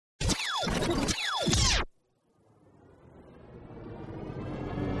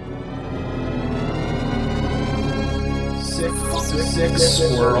Six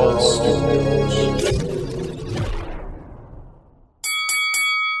Squirrels.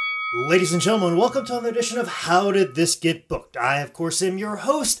 Ladies and gentlemen, welcome to another edition of How Did This Get Booked? I, of course, am your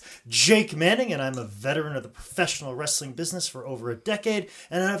host, Jake Manning, and I'm a veteran of the professional wrestling business for over a decade,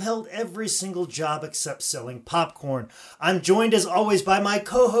 and I've held every single job except selling popcorn. I'm joined, as always, by my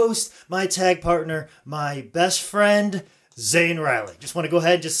co-host, my tag partner, my best friend, Zane Riley. Just want to go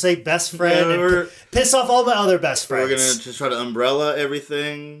ahead and just say best friend and piss off all my other best friends. We're going to just try to umbrella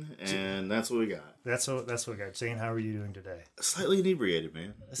everything, and that's what we got. That's what we got. Zane, how are you doing today? Slightly inebriated,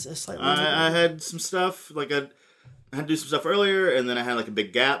 man. Slightly I had some stuff, I had to do some stuff earlier, and then I had a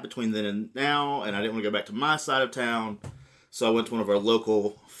big gap between then and now, and I didn't want to go back to my side of town, so I went to one of our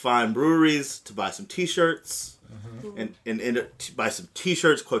local fine breweries to buy some t-shirts, and buy some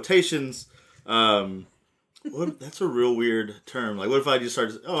t-shirts, quotations. That's a real weird term. What if I just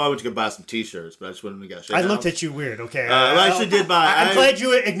started? I went to go buy some t-shirts, but I just went and got shit. I looked at you weird. Okay, I actually did buy. I'm glad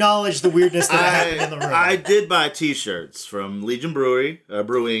you acknowledged the weirdness that happened in the room. I did buy t-shirts from Legion Brewing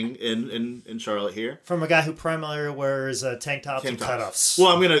in Charlotte here. From a guy who primarily wears tank tops and cutoffs. Well,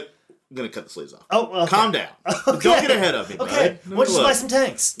 I'm gonna cut the sleeves off. Oh, okay. Calm down. Okay. Don't get ahead of me. Okay, well, just buy some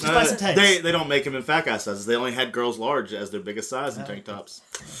tanks. Buy some tanks. They don't make them in fat guy sizes. They only had girls large as their biggest size in tank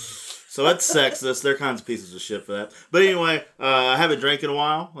tops. So that's sexist. They're kinds of pieces of shit for that. But anyway, I haven't drank in a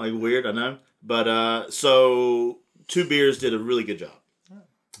while. Weird, I know. But so 2 beers did a really good job.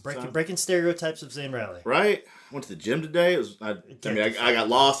 Breaking stereotypes of Zane Riley. Right. I went to the gym today. I got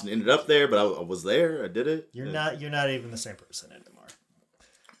lost and ended up there, but I was there. I did it. You're not even the same person anymore.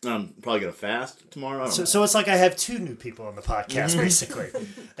 I'm probably going to fast tomorrow. So it's like I have 2 new people on the podcast, basically.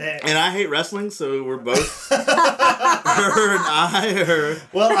 And I hate wrestling, so we're both, her and I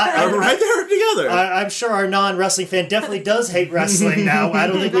are right there together. I'm sure our non-wrestling fan definitely does hate wrestling now. I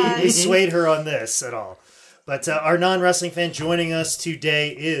don't think we swayed her on this at all. But our non-wrestling fan joining us today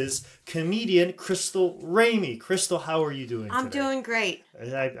is comedian Crystal Ramey. Crystal, how are you doing today? I'm doing great.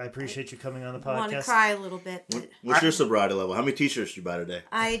 I appreciate you coming on the podcast. I want to cry a little bit. What's your sobriety level? How many t-shirts did you buy today?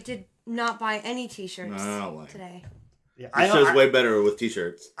 I did not buy any t-shirts today. Yeah, this show's way better with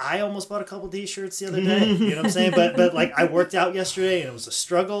t-shirts. I almost bought a couple t-shirts the other day. You know what I'm saying? But I worked out yesterday and it was a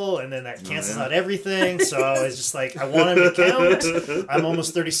struggle, and then that cancels out everything. So I was just I want them to count. I'm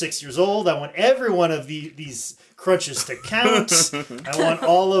almost 36 years old. I want every one of these crunches to count. I want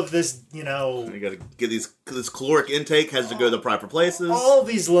all of this, You got to get this caloric intake has to go to the proper places. All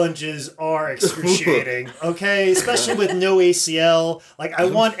these lunges are excruciating, okay? Especially with no ACL. I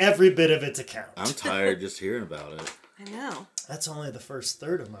want every bit of it to count. I'm tired just hearing about it. I know. That's only the first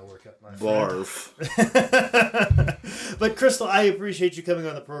third of my workout, my Barf. friend. But Crystal, I appreciate you coming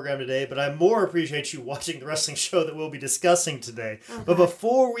on the program today, but I more appreciate you watching the wrestling show that we'll be discussing today. Okay. But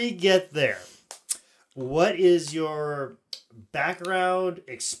before we get there, what is your background,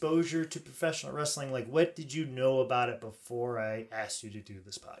 exposure to professional wrestling? What did you know about it before I asked you to do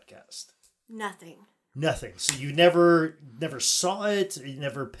this podcast? Nothing. So you never saw it? You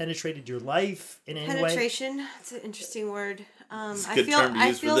never penetrated your life in any way? Penetration. It's an interesting word. I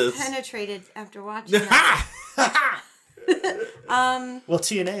feel penetrated after watching it. Well,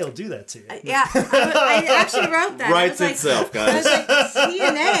 TNA will do that to you. Yeah. I actually wrote that. Writes itself, guys. I was like,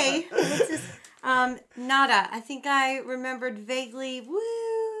 TNA? What's this? Nada. I think I remembered vaguely, woo.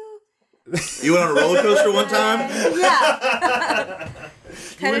 You went on a roller coaster one time? Yeah.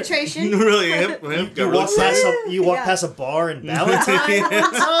 Penetration. Really? You walked past a bar in Valentine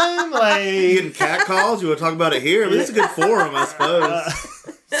one time? You getting cat calls? You want to talk about it here? It's a good forum, I suppose.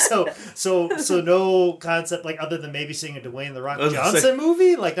 So no concept, other than maybe seeing a Dwayne "The Rock" Johnson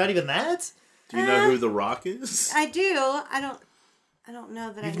movie? Not even that? Do you know who The Rock is? I do. I don't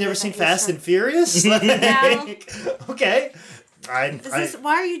know that. You've never seen Fast and Furious? No. Okay. Why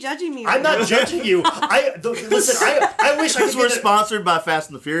are you judging me? I'm not judging you. Listen. I wish I could. We're sponsored by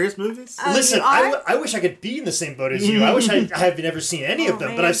Fast and the Furious movies. Listen, I wish I could be in the same boat as you. I wish I have never seen any of them,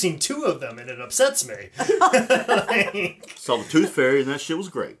 man. but I've seen 2 of them, and it upsets me. Saw the Tooth Fairy, and that shit was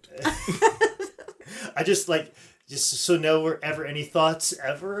great. I just so no ever any thoughts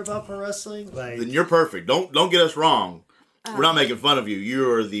ever about pro wrestling. Then you're perfect. Don't get us wrong. We're not making fun of you.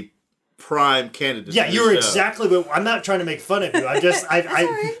 You are the prime candidate. Yeah, you're exactly. But I'm not trying to make fun of you. I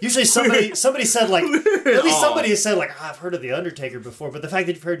usually somebody said at least somebody has said I've heard of the Undertaker before, but the fact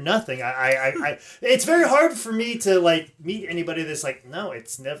that you've heard nothing, I it's very hard for me to meet anybody that's no,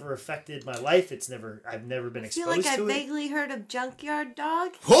 it's never affected my life. I've never been exposed to it. I feel I vaguely heard of Junkyard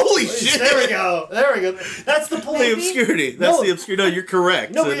Dog. Holy shit! There we go. That's the point. The obscurity. That's the obscurity. No, you're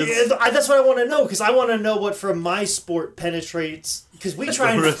correct. No, that's what I want to know, because I want to know what from my sport penetrates because we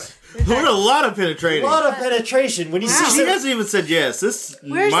try and We're a lot of penetrating. a lot of penetration. When you see, She hasn't even said yes. This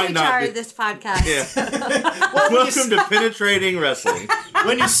Where's might HR not be. of this podcast? Yeah. well, Welcome to penetrating wrestling.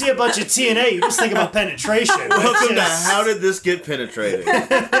 when you see a bunch of TNA, you just think about penetration. Welcome to how did this get penetrated?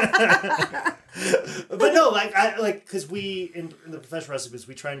 But no, because we in the professional wrestling business,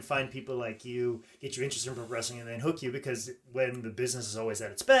 we try and find people like you, get you interested in pro wrestling, and then hook you, because when the business is always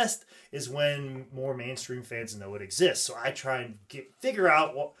at its best is when more mainstream fans know it exists. So I try and figure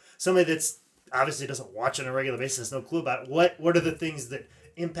out somebody that's obviously doesn't watch on a regular basis, has no clue about it. What are the things that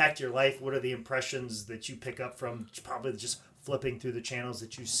impact your life? What are the impressions that you pick up from probably just flipping through the channels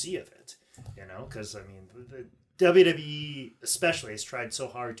that you see of it? You know, because I mean, the WWE especially has tried so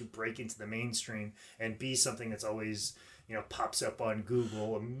hard to break into the mainstream and be something that's always, you know, pops up on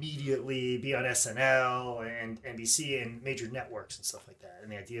Google immediately, be on SNL and NBC and major networks and stuff like that.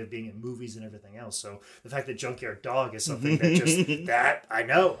 And the idea of being in movies and everything else. So the fact that Junkyard Dog is something that just that I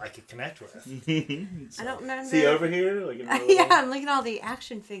know I could connect with. I don't remember. See over here? Like Yeah, I'm looking at all the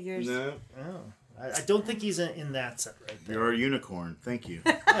action figures. No. Oh. I don't think he's in that set right there. You're a unicorn. Thank you.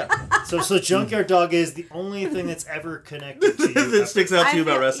 Yeah. So Junkyard Dog is the only thing that's ever connected to you. that sticks out to you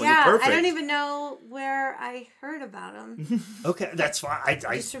about wrestling. Yeah, Perfect. I don't even know where I heard about him. Okay, that's fine. I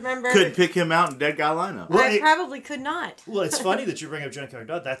Just remember. couldn't pick him out in Dead Guy lineup. Well, I probably could not. Well, it's funny that you bring up Junkyard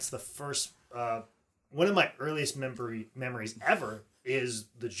Dog. That's the first, one of my earliest memories ever is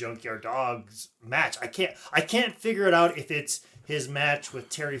the Junkyard Dog's match. I can't figure it out if it's his match with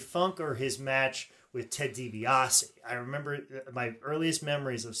Terry Funk or his match with Ted DiBiase. I remember my earliest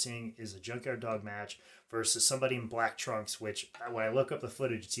memories of seeing is a Junkyard Dog match versus somebody in black trunks, which when I look up the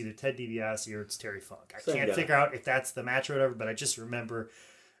footage, it's either Ted DiBiase or it's Terry Funk. I can't figure out if that's the match or whatever, but I just remember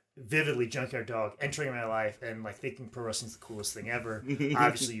vividly Junkyard Dog entering my life and like thinking pro wrestling's the coolest thing ever.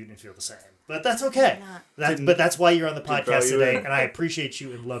 Obviously, you didn't feel the same, but that's okay. But that's why you're on the podcast today, and I appreciate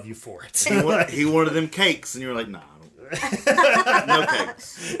you and love you for it. He wanted them cakes, and you were like, nah, I don't. No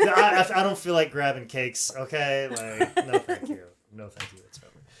cakes. I don't feel like grabbing cakes. Okay, like no, thank you,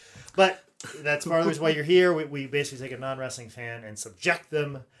 whatsoever. But that's part of the reason why you're here. We basically take a non-wrestling fan and subject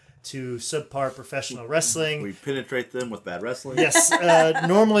them to subpar professional wrestling. We penetrate them with bad wrestling. Yes,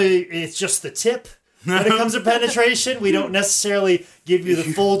 normally it's just the tip. When it comes to penetration, we don't necessarily give you the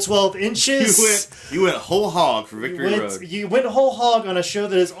full 12 inches. You went whole hog for Victory Road. You went whole hog on a show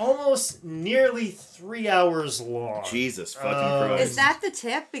that is almost nearly 3 hours long. Jesus fucking Christ. Is that the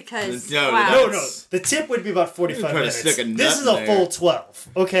tip? Because No, wow. No. The tip would be about 45 Trying to minutes. stick a nut This is in a full 12,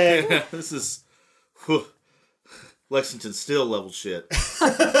 okay? This is Lexington Steel level shit.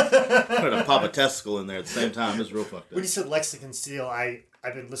 Trying to pop a testicle in there at the same time. It's real fucked up. When you said Lexington Steel,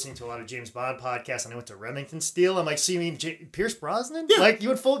 I've been listening to a lot of James Bond podcasts, and I went to Remington Steel. I'm like, so you mean Pierce Brosnan? Yeah. Like, you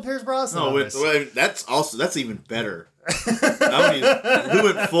went full Pierce Brosnan on this. That's even better. We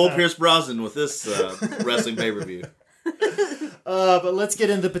went full Pierce Brosnan with this wrestling pay-per-view. But let's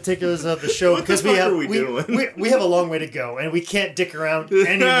get into the particulars of the show What because the fuck are we doing? we have a long way to go, and we can't dick around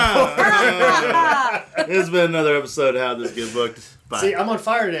anymore. It's been another episode of How This Get Booked. Bye. See, I'm on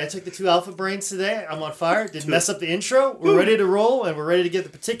fire today. I took the 2 Alpha Brains today. I'm on fire. Didn't mess up the intro. We're ready to roll, and we're ready to get the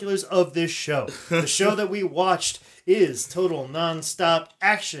particulars of this show. The show that we watched is Total Nonstop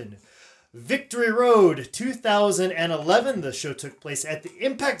Action. Victory Road 2011. The show took place at the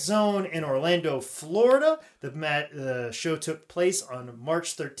Impact Zone in Orlando, Florida. The show took place on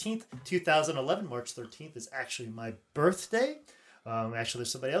March 13th, 2011. March 13th is actually my birthday. Actually,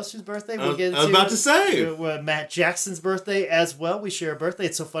 there's somebody else whose birthday. We'll get I was about to say. Matt Jackson's birthday as well. We share a birthday.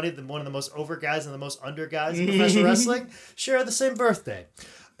 It's so funny that one of the most over guys and the most under guys in professional wrestling share the same birthday.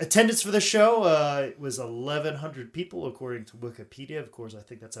 Attendance for the show was 1,100 people, according to Wikipedia. Of course, I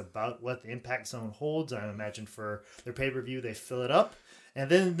think that's about what the Impact Zone holds. I imagine for their pay-per-view, they fill it up.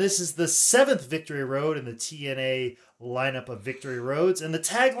 And then this is the 7th Victory Road in the TNA lineup of Victory Roads. And the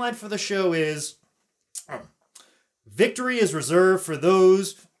tagline for the show is, "Victory is reserved for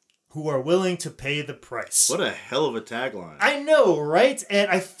those who are willing to pay the price." What a hell of a tagline. I know, right?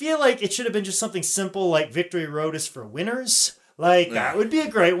 And I feel like it should have been just something simple like Victory Road is for winners. Like, that would be a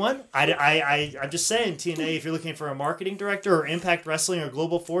great one. I'm just saying, TNA, if you're looking for a marketing director or Impact Wrestling or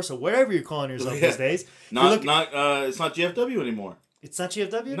Global Force or whatever you're calling yourself these days. It's not GFW anymore. It's not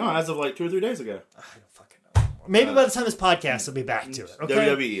GFW? No, as of like 2 or 3 days ago. I don't fucking know. Maybe by the time this podcast, will be back to it. Okay?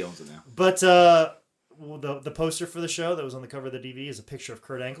 WWE owns it now. But the poster for the show that was on the cover of the DVD is a picture of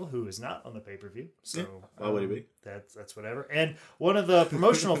Kurt Angle, who is not on the pay-per-view. So why would he be? That's whatever. And one of the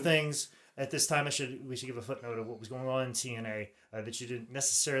promotional things at this time, we should give a footnote of what was going on in TNA that you didn't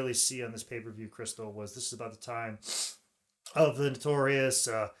necessarily see on this pay-per-view, Crystal, was this is about the time of the notorious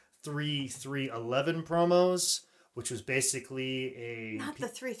 3-3-11 promos, which was basically a Not the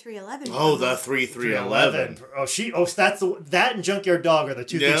 3311. Oh, the 3311. That and Junkyard Dog are the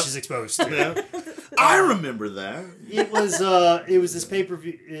two things she's exposed to. Yeah. I remember that. It was this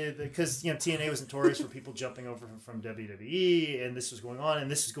pay-per-view because TNA was notorious for people jumping over from WWE, and this was going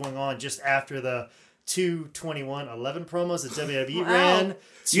on, just after the 2/21/11 promos that WWE ran.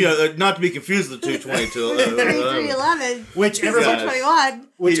 Not to be confused with the 2/22. 3311. Which everybody, 21.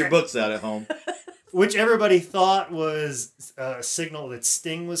 Get your books out at home. Which everybody thought was a signal that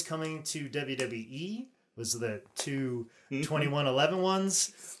Sting was coming to WWE. Was the 2/21/11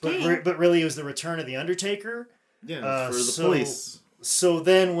 ones, but really it was the return of the Undertaker. Yeah, for the police. So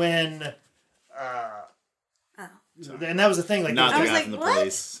then when, and that was the thing. Like, not the guy like, from the what?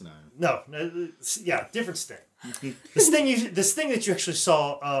 police. No. No, different Sting. the Sting that you actually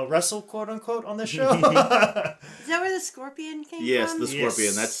saw wrestle, quote unquote, on this show. Is that where the Scorpion came Yes, from? the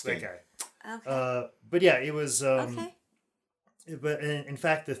Scorpion. That's Sting. that guy. Okay. But yeah, it was. Okay. But in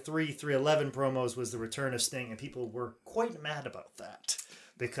fact, the 3/11 promos was the return of Sting, and people were quite mad about that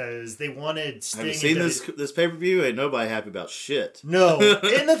because they wanted Sting. Have you seen this pay-per-view? Ain't nobody happy about shit. No,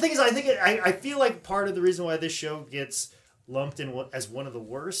 and the thing is, I feel like part of the reason why this show gets lumped in as one of the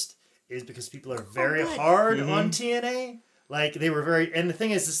worst is because people are very hard on TNA. Like they were and the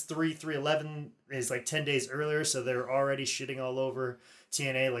thing is, this 3/11 is like 10 days earlier, so they're already shitting all over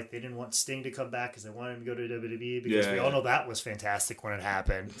TNA. Like they didn't want Sting to come back because they wanted him to go to WWE because we all know that was fantastic when it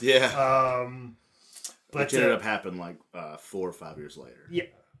happened. Yeah. But which ended up happening like 4 or 5 years later. Yeah.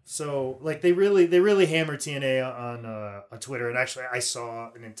 So like they really hammered TNA on Twitter, and actually I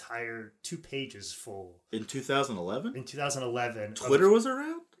saw an entire 2 pages full in 2011. In 2011, Twitter was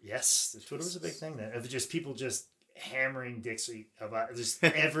around. Yes, Twitter was a big thing then. Of just people just hammering Dixie about just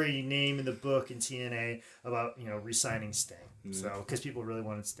every name in the book in TNA about re-signing Sting. So because people really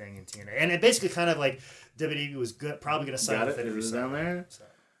wanted Sting in TNA, and it basically kind of like WWE was probably going to sign with it was down there. So.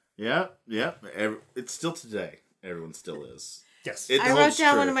 Yeah. It's still today. Everyone still is. Yes. I wrote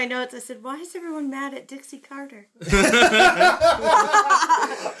down one of my notes. I said, "Why is everyone mad at Dixie Carter?" Which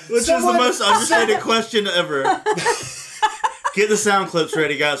is the most understated question ever. Get the sound clips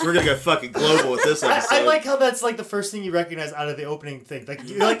ready, guys. We're gonna go fucking global with this episode. I like how that's like the first thing you recognize out of the opening thing. Like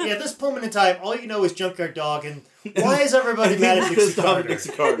you're like, at this moment in time, all you know is Junkyard Dog, and why is everybody mad at Dixie Carter?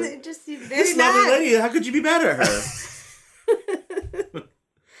 Dixie Carter. They're just very This mad. lovely lady. How could you be mad at her?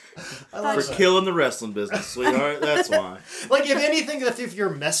 For killing the wrestling business, sweetheart. That's why. Like, if anything, if your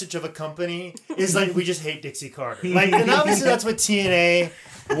message of a company is like, we just hate Dixie Carter. Like, and obviously that's what TNA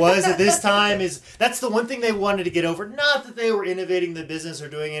was at this time. That's the one thing they wanted to get over. Not that they were innovating the business or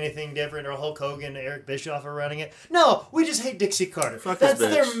doing anything different, or Hulk Hogan and Eric Bischoff are running it. No, we just hate Dixie Carter. That's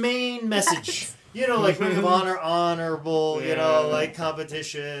their main message. Like Ring of Honor, honorable, like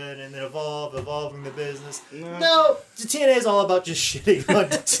competition, and then evolving the business. No, TNA is all about just shitting on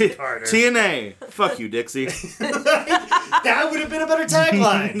Dixie Carter. TNA, fuck you, Dixie. That would have been a better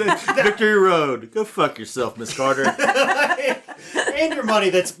tagline. Victory Road, go fuck yourself, Miss Carter. And your money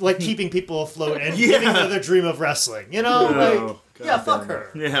that's like keeping people afloat and giving them their dream of wrestling. Fuck her.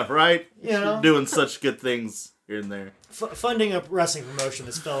 Yeah, right? You're doing such good things here and there. Funding a wrestling promotion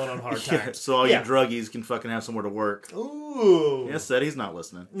that's falling on hard times. So all you druggies can fucking have somewhere to work. Ooh. Yes, said he's not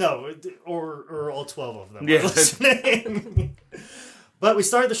listening. No, or all 12 of them are listening. But we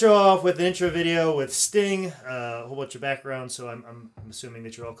start the show off with an intro video with Sting, a whole bunch of background. So I'm assuming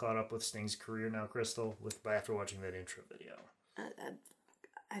that you're all caught up with Sting's career now, Crystal, after watching that intro video.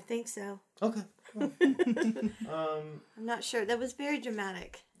 I think so. Okay. I'm not sure. That was very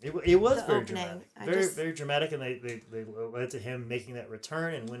dramatic. It was very opening. Dramatic. Very dramatic, and they led to him making that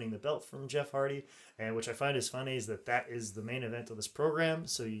return and winning the belt from Jeff Hardy. And which I find is funny is that is the main event of this program.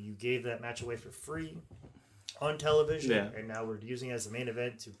 So you gave that match away for free on television, and now we're using it as the main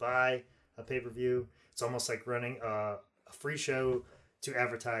event to buy a pay-per-view. It's almost like running a free show to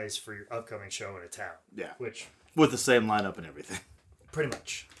advertise for your upcoming show in a town. Yeah. Which with the same lineup and everything. Pretty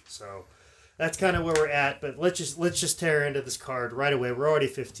much. So that's kind of where we're at, but let's just tear into this card right away. We're already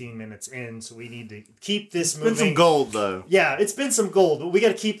 15 minutes in, so we need to keep this moving. It's been some gold, though. Yeah, it's been some gold, but we got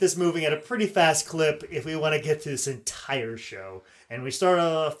to keep this moving at a pretty fast clip if we want to get to this entire show. And we start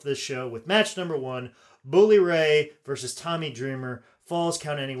off the show with match number 1, Bully Ray versus Tommy Dreamer, Falls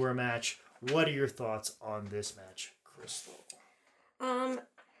Count Anywhere match. What are your thoughts on this match, Crystal?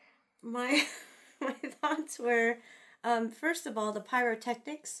 My thoughts were, first of all, the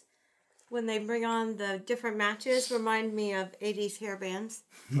pyrotechnics when they bring on the different matches remind me of 80s hair bands.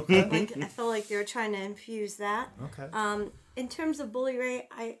 Okay. I feel like they were trying to infuse that. Okay. In terms of Bully Ray,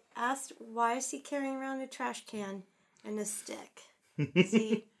 I asked, why is he carrying around a trash can and a stick?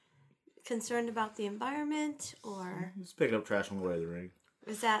 concerned about the environment, or He's picking up trash on the way to the ring.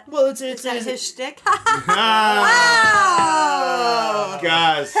 is that Well, is that his shtick? Ah,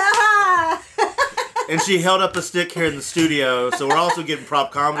 guys. And she held up a stick here in the studio, so we're also getting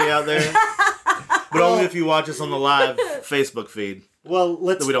prop comedy out there. But only if you watch us on the live Facebook feed Well,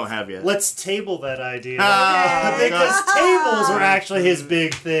 that we don't have yet. let's table that idea. Okay. Because tables were actually his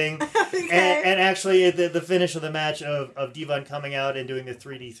big thing. Okay. And actually, the finish of the match of Devon coming out and doing the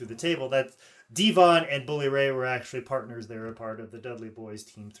 3D through the table, that Devon and Bully Ray were actually partners. They were part of the Dudley Boys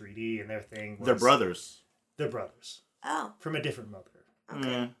Team 3D, and their thing was... They're brothers. They're brothers. Oh, From a different mother.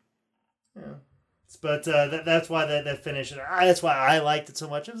 okay. Yeah. But that's why that finish. That's why I liked it so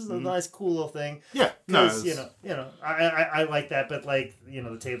much. It was a nice, cool little thing. Yeah. No, Because I like that. But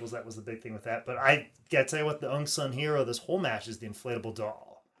the tables, that was the big thing with that. But I gotta tell you what, the unsung hero of this whole match is the inflatable doll.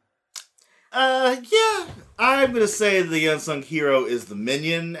 Yeah. I'm gonna say the unsung hero is the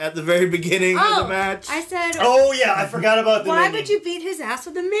minion at the very beginning of the match. I said, Oh yeah, I forgot about the why minion. would you beat his ass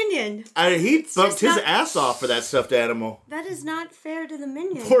with a minion? He bumped just his not- ass off for that stuffed animal. That is not fair to the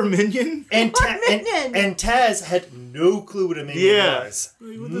minion. Poor minion. And, Poor minion. and Taz had no clue what a minion Yeah. was.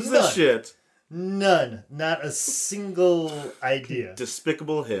 What is this shit? None. Not a single idea.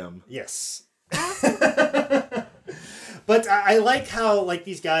 Despicable him. Yes. But I like how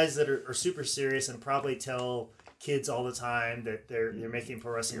these guys that are super serious and probably tell kids all the time that they're making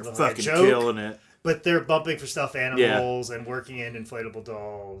pro wrestling look like a Fucking joke, killing it. but they're bumping for stuffed animals and working in inflatable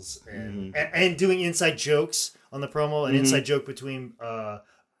dolls and doing inside jokes on the promo. An inside joke between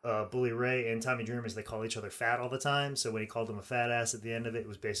Bully Ray and Tommy Dreamer is they call each other fat all the time. So when he called him a fat ass at the end of it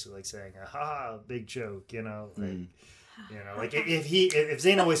was basically like saying, "Ha, big joke," like if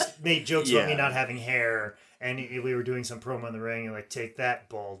Zayn always made jokes about me not having hair, and we were doing some promo in the ring, and take that,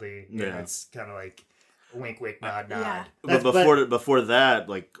 Baldy. It's kind of like wink, wink, nod, nod. Yeah. But before that,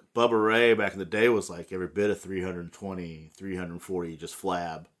 Bubba Ray back in the day was every bit of 320, 340, just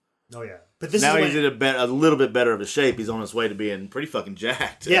flab. Oh yeah, but this Now is he's in a little bit better of a shape. He's on his way to being pretty fucking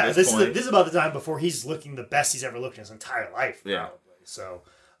jacked. Yeah, this point. is about the time before he's looking the best he's ever looked in his entire life. Probably. Yeah. So,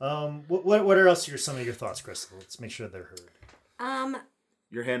 what else are some of your thoughts, Crystal? Let's make sure they're heard.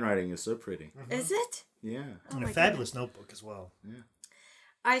 Your handwriting is so pretty. Is it? Yeah. And a fabulous notebook as well. Yeah.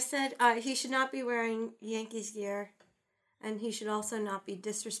 I said he should not be wearing Yankees gear, and he should also not be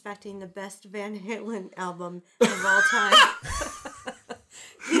disrespecting the best Van Halen album of all time.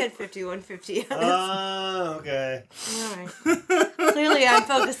 He had 5150 on it. Oh, okay. All right. Clearly, I'm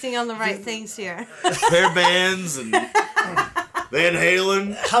focusing on the right things here. Hair bands and Van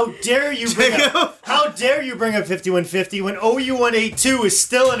Halen. How dare you bring up? How dare you bring up 5150 when OU182 is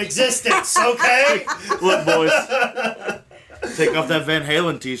still in existence? Okay. Look, boys. Take off that Van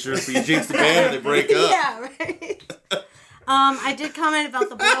Halen t-shirt so you jinx the band and they break up. Yeah, right. I did comment about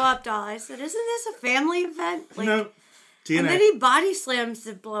the blow-up doll. I said, "Isn't this a family event?" No. TNA. And then he body slams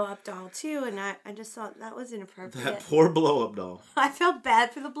the blow-up doll too, and I just thought that was inappropriate. That poor blow-up doll. I felt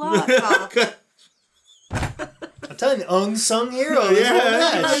bad for the blow-up doll. I'm telling you, unsung hero. This whole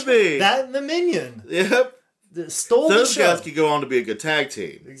match. might be. That and the Minion Yep. stole Those the show. guys could go on to be a good tag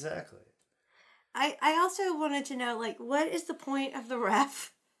team. Exactly. I also wanted to know, what is the point of the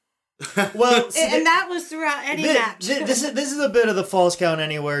ref? Well, And that was throughout any match. This is a bit of the false count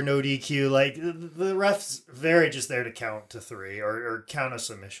anywhere, no DQ. The ref's very just there to count to 3 or count a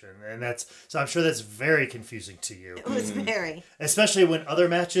submission, and so I'm sure that's very confusing to you, It was very. especially when other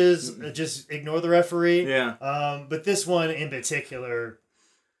matches just ignore the referee. Yeah. But this one in particular,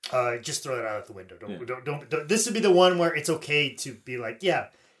 just throw it out the window. Don't. This would be the one where it's okay to be like, yeah,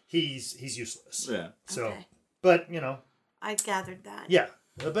 he's useless. Yeah. So, Okay. but I gathered that. yeah.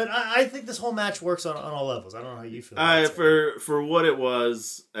 But I think this whole match works on all levels. I don't know how you feel. For what it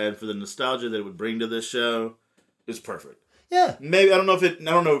was and for the nostalgia that it would bring to this show, it's perfect. Yeah. Maybe I don't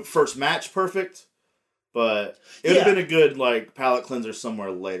know first match perfect, but it would have been a good palate cleanser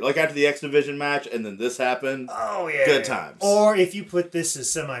somewhere later. After the X Division match and then this happened. Oh yeah. Good times. Or if you put this as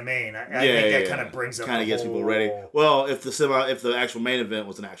semi-main, I think that kind of brings up gets people ready. Well, if the actual main event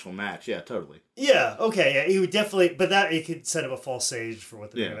was an actual match, yeah, totally. Yeah, okay, yeah, you would definitely, but that it could set up a false stage for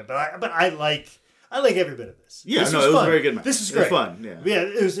what the main event. But I like every bit of this. Yeah, this it was a very good match. This was great. It was fun. Yeah. Yeah,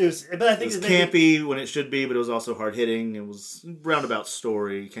 it was. But I think it was campy when it should be, but it was also hard hitting. It was roundabout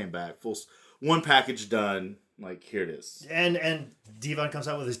story. Came back full one package done. Here it is. And Devon comes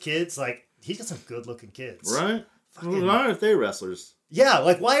out with his kids. He's got some good looking kids, Right? Well, why aren't they wrestlers? Yeah,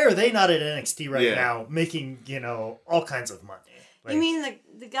 why are they not at NXT right now, making all kinds of money? You mean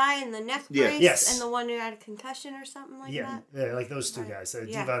the guy in the neck brace Yes. and the one who had a concussion or something like that? Yeah, those two guys.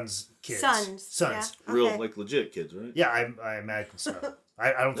 Yeah. Devon's kids, Sons. sons. Yeah. Real Okay. legit kids, right? Yeah, I imagine so.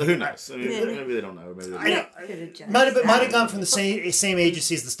 I don't think Who knows? I mean, Yeah. maybe they don't know. Maybe they I don't. don't, Could've might just- have gone from the same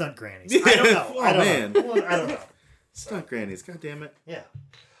agency as the stunt grannies. I don't know. Oh, I don't man. know. Well, I don't know. Stunt grannies. God damn it. Yeah.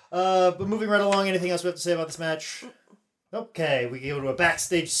 But moving right along, anything else we have to say about this match? Okay, we go to a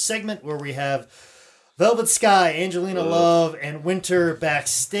backstage segment where we have Velvet Sky, Angelina Love, and Winter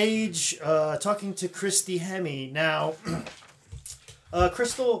backstage talking to Christy Hemme. Now,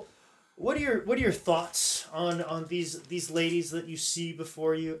 Crystal, what are your thoughts on these ladies that you see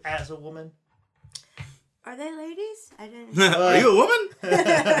before you as a woman? Are they ladies? I didn't. Are you a woman?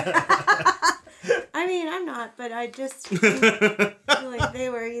 I mean, I'm not, but I just feel like they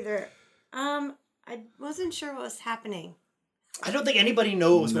were either. I wasn't sure what was happening. I don't think anybody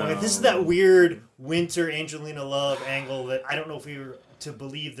knows what was going on. This is that weird Winter Angelina Love angle that I don't know if we were to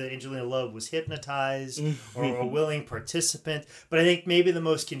believe that Angelina Love was hypnotized or a willing participant. But I think maybe the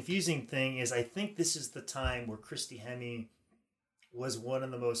most confusing thing is I think this is the time where Christy Hemme was one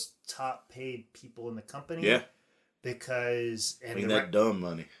of the most top paid people in the company. Yeah. Because that dumb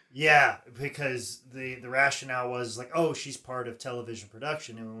money. Yeah, because the rationale was like, oh, she's part of television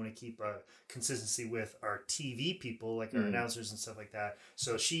production, and we want to keep a consistency with our TV people, like our announcers and stuff like that.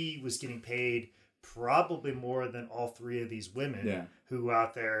 So she was getting paid probably more than all three of these women who go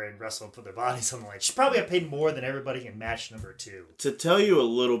out there and wrestle and put their bodies on the line. She probably got paid more than everybody in match number 2. To tell you a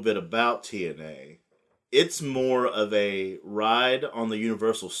little bit about TNA, it's more of a ride on the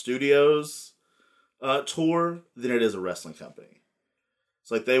Universal Studios tour than it is a wrestling company.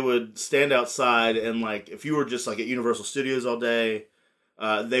 It's like they would stand outside and like if you were just like at Universal Studios all day,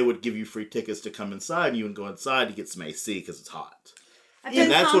 they would give you free tickets to come inside and you would go inside to get some AC because it's hot.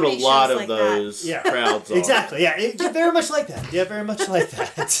 And that's what a lot of those crowds are. Exactly, yeah. Very much like that. Yeah, very much like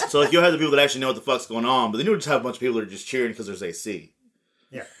that. So like you'll have the people that actually know what the fuck's going on, but then you'll just have a bunch of people that are just cheering because there's AC.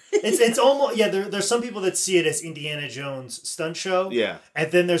 Yeah. It's almost, there's some people that see it as Indiana Jones stunt show. Yeah.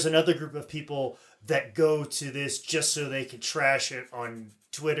 And then there's another group of people that go to this just so they can trash it on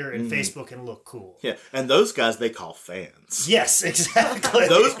Twitter and Facebook and look cool. Yeah, and those guys they call fans. Yes, exactly.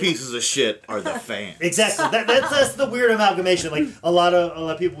 Those pieces of shit are the fans. Exactly. That's the weird amalgamation. Like a lot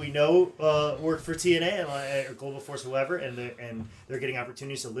of people we know work for TNA or Global Force, whoever, and they're getting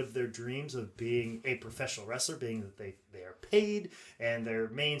opportunities to live their dreams of being a professional wrestler, being that they are paid and their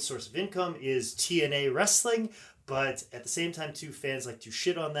main source of income is TNA wrestling. But at the same time, too, fans like to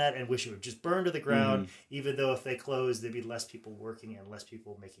shit on that and wish it would just burn to the ground, even though if they close, there'd be less people working and less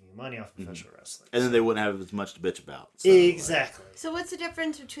people making money off professional wrestling. And then they wouldn't have as much to bitch about. So, Exactly. So what's the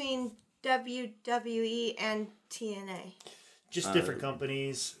difference between WWE and TNA? Just different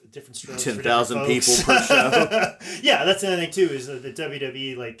companies, different strokes. 10,000 people per show. Yeah, that's the other thing, too, is that the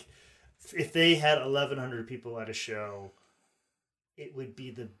WWE, like, if they had 1,100 people at a show, it would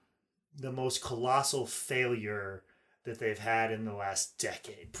be the most colossal failure that they've had in the last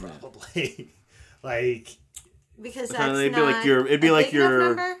decade, probably. Like, Because that's it'd be not like your. It'd be a like big your.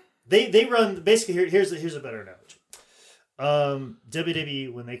 enough number? they run basically. Here's a better analogy.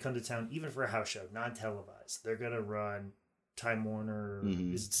 WWE, when they come to town, even for a house show, non-televised, they're gonna run Time Warner.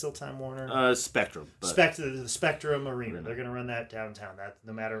 Is it still Time Warner? Spectrum. But... The Spectrum Arena. They're gonna run that downtown. That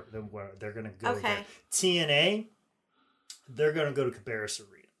no matter where they're gonna go. Okay. There. TNA, they're gonna go to Cabarrus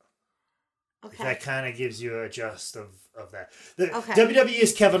Arena. Okay. That kind of gives you a gist of that. Okay. WWE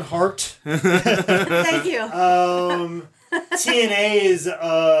is Kevin Hart. Thank you. TNA is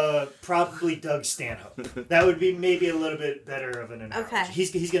probably Doug Stanhope. That would be maybe a little bit better of an analogy. Okay.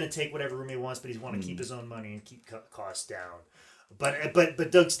 He's going to take whatever room he wants, but he's want to keep his own money and keep costs down.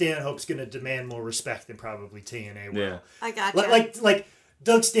 But Doug Stanhope's going to demand more respect than probably TNA will. Yeah. I gotcha. Like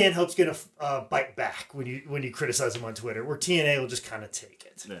Doug Stanhope's going to bite back when you criticize him on Twitter, where TNA will just kind of take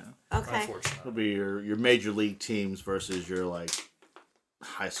it. Yeah. Okay. Unfortunately. It'll be your major league teams versus your like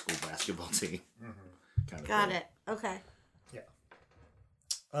high school basketball team. Kind of Got thing. it. Okay.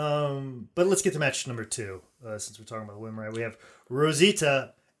 But let's get to match number 2, since we're talking about the women, right? We have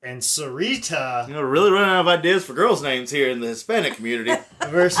Rosita and Sarita You know, we're really running out of ideas for girls' names here in the Hispanic community.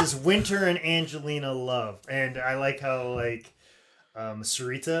 versus Winter and Angelina Love. And I like how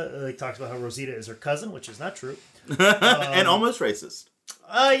Sarita talks about how Rosita is her cousin, which is not true. And almost racist.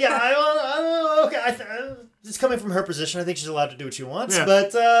 Okay. It's coming from her position. I think she's allowed to do what she wants. Yeah.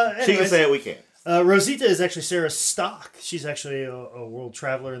 But anyways, She can say it, we can't. Rosita is actually Sarah Stock. She's actually a world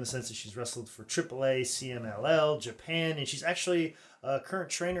traveler in the sense that she's wrestled for AAA, CMLL, Japan, and she's actually a current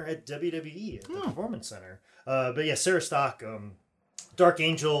trainer at WWE at the Performance Center. But yeah, Sarah Stock, Dark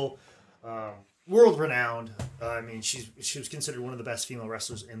Angel, world renowned. I mean, she was considered one of the best female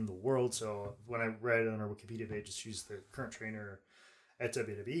wrestlers in the world. So when I read on her Wikipedia page, she's the current trainer at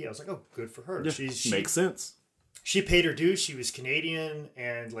WWE. I was like, oh, good for her. Yeah, She makes sense. she paid her dues. She was Canadian,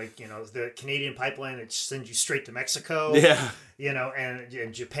 and the Canadian pipeline that sends you straight to Mexico. Yeah.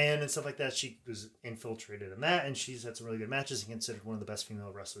 And Japan and stuff like that. She was infiltrated in that, and she's had some really good matches and considered one of the best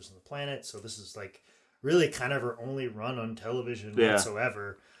female wrestlers on the planet. So this is like really kind of her only run on television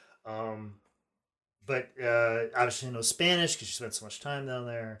whatsoever. But obviously no Spanish because she spent so much time down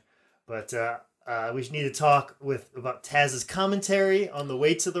there. But we need to talk about Taz's commentary on the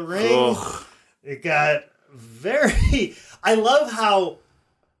way to the ring. Oh. It got I love how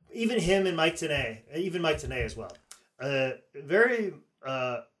even him and Mike Tenay as well, very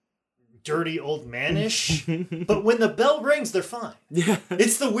dirty old manish. But when the bell rings, they're fine. Yeah.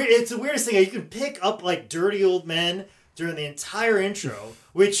 It's the weirdest thing. You can pick up like dirty old men during the entire intro,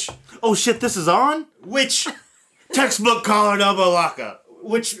 which Oh shit, this is on? Textbook collar double lockup.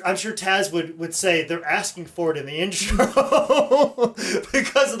 Which I'm sure Taz would say they're asking for it in the intro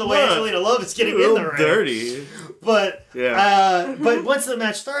because of the way Angelina Love is getting in the ring. Dirty. But Yeah. but once the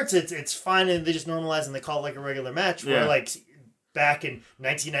match starts, it's fine, and they just normalize and they call it like a regular match. Where like back in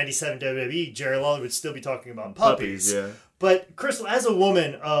 1997 WWE, Jerry Lawler would still be talking about puppies. Yeah. But Crystal, as a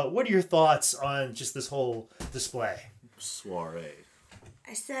woman, what are your thoughts on just this whole display? Soiree.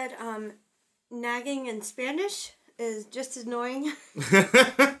 I said nagging in Spanish is just as annoying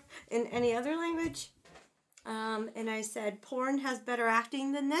in any other language. And I said porn has better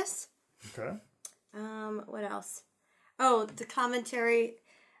acting than this. Okay. What else? Oh, the commentary.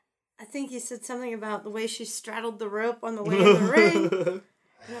 I think he said something about the way she straddled the rope on the way in the ring.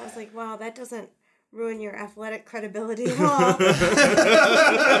 And I was like, wow, that doesn't ruin your athletic credibility at all.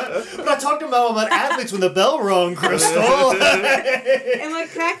 I'm not talking about athletes when the bell rung, Crystal. And what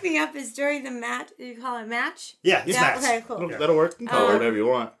cracked me up is during the match. You call it match? Yeah, it's match. Okay, cool. Yeah. That'll work. You can call it whatever you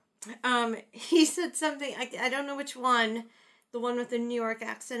want. He said something. I don't know which one. The one with the New York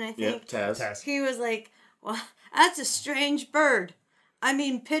accent, I think. Yeah, Taz. He was like, "Well, that's a strange bird. I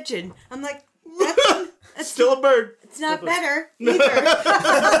mean, pigeon." I'm like, that's Still a bird. It's not better either.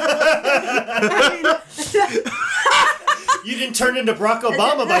 You didn't turn into Barack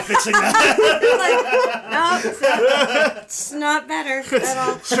Obama by fixing that. No, it's not better at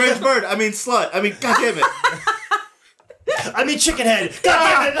all. Strange bird. I mean, slut. I mean, goddamn it. I mean, chicken head. God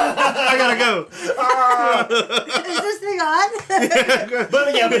damn it. I gotta go. Is this thing on?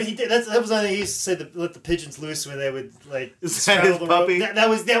 But he did. That was something he used to say. Let the pigeons loose when they would like. Is that his puppy? That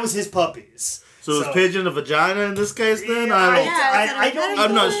was his puppies. So is pigeon a vagina in this case then? Yeah,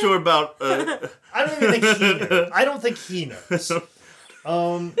 I'm not sure about. I don't even think he knows. I don't think he knows.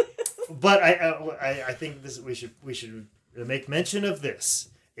 But I think we should make mention of this.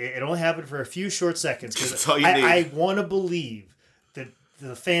 It only happened for a few short seconds because I want to believe that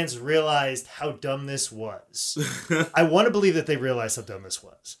the fans realized how dumb this was. I want to believe that they realized how dumb this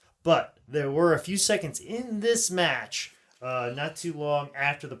was. But there were a few seconds in this match, not too long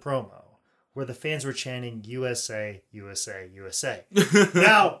after the promo, where the fans were chanting USA, USA, USA.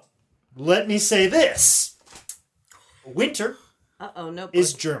 Now, let me say this. Winter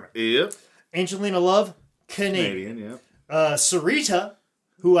is German. Yep. Angelina Love, Canadian. Yep. Sarita,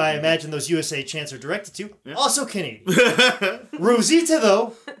 who I imagine those USA chants are directed to, also Canadian. Rosita,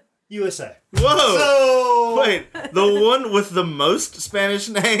 though, USA. Whoa! So... Wait, the one with the most Spanish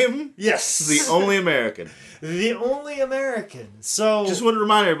name? Yes. The only American. The only American. So... Just want to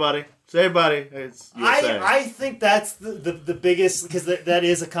remind everybody. So everybody, it's USA. I think that's the biggest, because that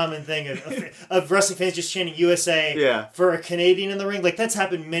is a common thing of wrestling fans just chanting USA for a Canadian in the ring. Like, that's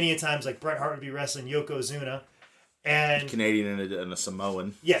happened many a times. Like, Bret Hart would be wrestling Yokozuna. And Canadian and a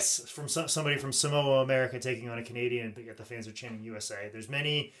Samoan. Yes, from somebody from Samoa, America, taking on a Canadian, but yet the fans are chanting USA. There's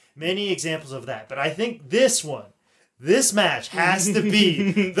many examples of that, but I think this match has to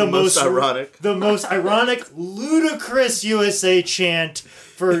be the most ironic, ludicrous USA chant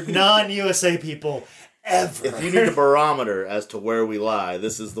for non-USA people ever. If you need a barometer as to where we lie,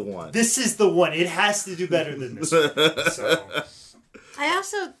 this is the one. This is the one. It has to do better than this one. So. I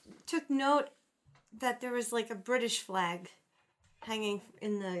also took note that there was like a British flag hanging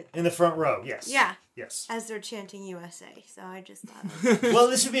in the front row. Yes. Yeah. Yes. As they're chanting USA, so I just thought. Well,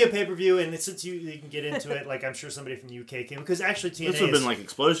 this should be a pay-per-view, and since you can get into it, like I'm sure somebody from the UK came because actually TNA. This would have been like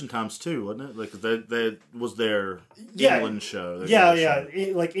Explosion Times too, wasn't it? Like that was their England show. Yeah.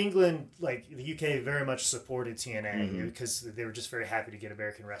 Like England, like the UK very much supported TNA because they were just very happy to get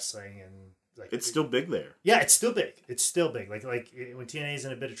American wrestling and. Like, it's still big there. Yeah, it's still big. It's still big. Like when TNA is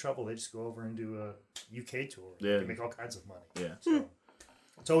in a bit of trouble, they just go over and do a UK tour. Yeah. They make all kinds of money. Yeah. So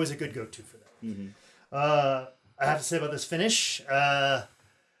it's always a good go-to for that. Mm-hmm. I have to say about this finish.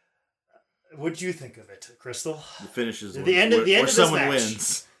 What do you think of it, Crystal? The finish is the end of this someone match.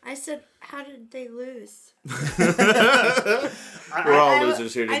 wins. I said, how did they lose? We're all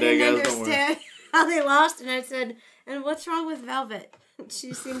losers here I today, didn't guys. Don't worry. understand how they lost, and I said, and what's wrong with Velvet?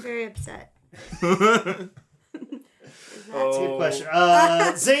 She seemed very upset. That's a good question.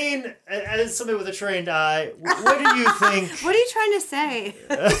 Zane, as somebody with a trained eye, what do you think? What are you trying to say?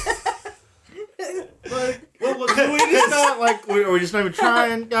 Well, can we just not are we just not even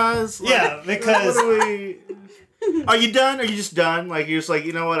trying, guys? Yeah, because are you done? Are you just done? Like you're just like,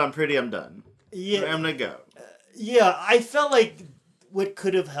 you know what? I'm pretty. I'm done. yeah, I'm gonna go. yeah. I felt like what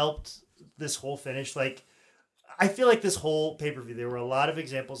could have helped this whole finish, like I feel like this whole pay-per-view, there were a lot of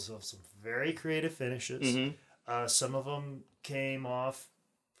examples of some very creative finishes. Mm-hmm. Some of them came off,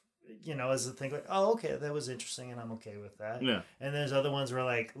 as a thing like, oh, okay, that was interesting, and I'm okay with that. Yeah. And there's other ones where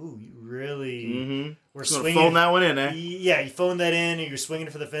like, ooh, you really Mm-hmm. were Swinging. swinging. Phone that one in, eh? Yeah, you phoned that in, and you're swinging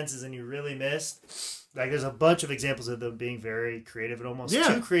for the fences, and you really missed. Like, there's a bunch of examples of them being very creative and almost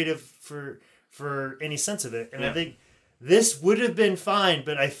too creative for any sense of it. And I think this would have been fine,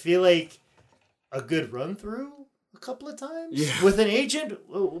 but I feel like a good run through a couple of times with an agent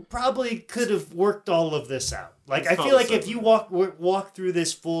probably could have worked all of this out. Like, I feel like if you walk through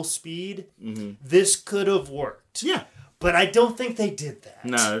this full speed, this could have worked. Yeah. But I don't think they did that.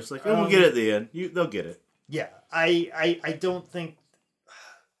 No, it's like, we'll get it at the end. They'll get it. Yeah, I don't think.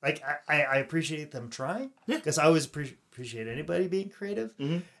 Like, I appreciate them trying. Yeah. Because I always appreciate anybody being creative.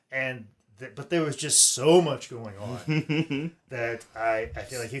 Mm-hmm. But there was just so much going on that I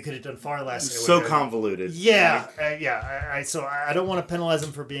feel like you could have done far less. So convoluted. Yeah. So I don't want to penalize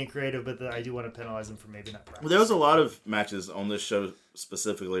them for being creative, but I do want to penalize them for maybe not practicing. Well, there was a lot of matches on this show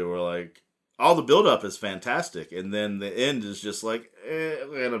specifically where, like, all the build-up is fantastic, and then the end is just like,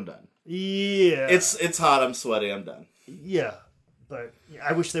 and I'm done. Yeah. It's hot, I'm sweaty, I'm done. Yeah. But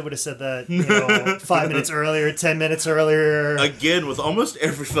I wish they would have said that, 5 minutes earlier, 10 minutes earlier. Again, with almost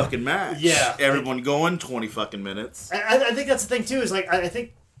every fucking match. Yeah. Everyone going 20 fucking minutes. I think that's the thing, too, is like, I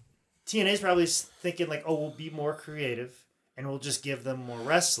think TNA's probably thinking, like, oh, we'll be more creative and we'll just give them more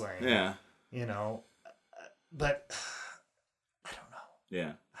wrestling. Yeah. But I don't know. Yeah. I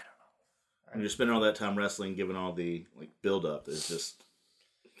don't know. And you're spending all that time wrestling, giving all the, like, build-up. It's just,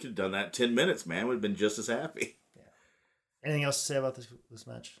 you could have done that in 10 minutes, man. Would have been just as happy. Anything else to say about this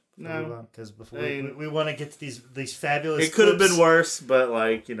match? No. Because before we want to get to these fabulous It could have clips. been worse, but,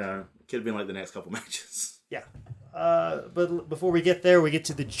 like, it could have been like the next couple matches. Yeah. But before we get there, we get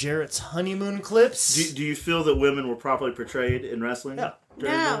to the Jarrett's honeymoon clips. Do you feel that women were properly portrayed in wrestling? No.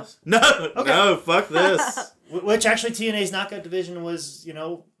 No. No, fuck this. Which actually TNA's knockout division was,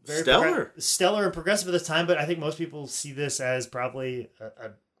 very Stellar. stellar and progressive at the time, but I think most people see this as probably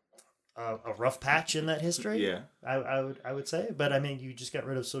a rough patch in that history. Yeah. I would say. But I mean, you just got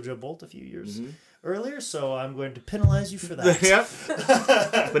rid of Sojo Bolt a few years earlier, so I'm going to penalize you for that.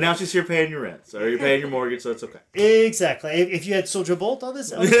 Yep. But now she's here paying your rent, so you're paying your mortgage, so it's okay. Exactly. If you had Sojo Bolt on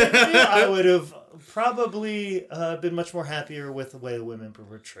this episode, I would have probably been much more happier with the way the women were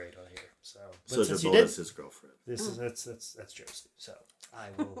portrayed on here. So, Sojo Bolt is his girlfriend. That's Josie. So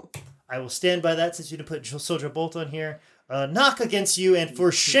I will stand by that since you didn't put Sojo Bolt on here. Knock against you, and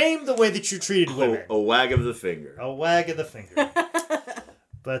for shame the way that you treated women. A wag of the finger. A wag of the finger.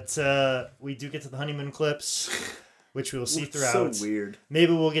 But we do get to the honeymoon clips, which we will see throughout. So weird.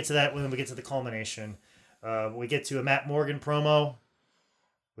 Maybe we'll get to that when we get to the culmination. We get to a Matt Morgan promo,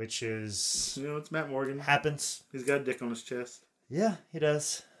 which is... it's Matt Morgan. Happens. He's got a dick on his chest. Yeah, he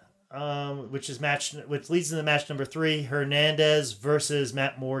does. Which leads into match number 3, Hernandez versus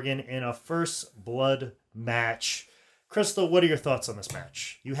Matt Morgan in a first blood match. Crystal, what are your thoughts on this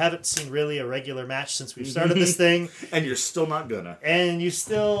match? You haven't seen really a regular match since we've started this thing. And you're still not gonna. And you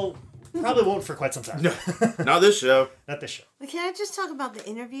still probably won't for quite some time. No, not this show. Not this show. Can I just talk about the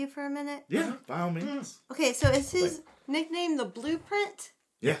interview for a minute? Yeah, by all means. Okay, so is his nickname the Blueprint?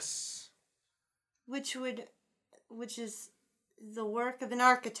 Yes. Which is the work of an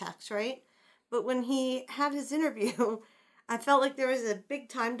architect, right? But when he had his interview, I felt like there was a big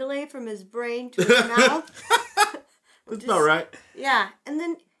time delay from his brain to his mouth. That's about right. Yeah, and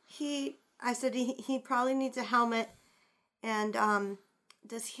then I said he probably needs a helmet, and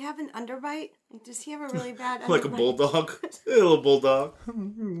does he have an underbite? Does he have a really bad underbite? Like a bulldog? A little bulldog.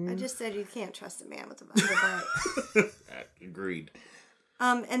 I just said you can't trust a man with an underbite. Agreed.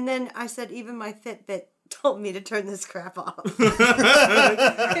 And then I said even my Fitbit told me to turn this crap off.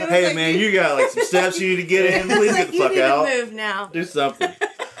 Hey, man, you got like some steps you need to get in. Please get the fuck out. You need to move now. Do something.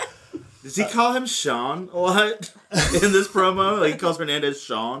 Does he call him Sean a lot in this promo? Like he calls Hernandez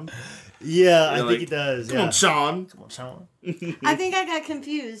Sean? Yeah, I think he does. Come on, Sean. Come on, Sean. I think I got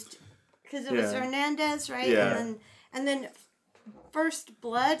confused because it was Hernandez, right? Yeah. And then first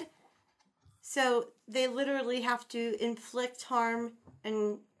blood, so they literally have to inflict harm,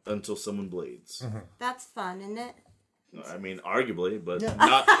 and Until someone bleeds. that's fun, isn't it? I mean, arguably, but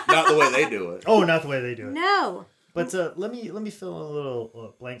not the way they do it. Oh, not the way they do it. No. But let me fill in a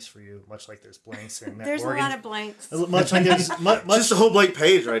little blanks for you, much like there's blanks in Matt There's Morgan. a lot of blanks. Much like there's Just a whole blank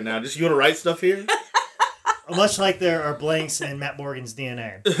page right now. Just you want to write stuff here? much like there are blanks in Matt Morgan's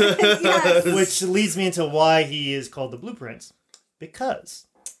DNA, Yes. which leads me into why he is called the Blueprints, because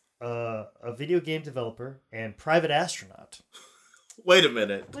a video game developer and private astronaut. Wait a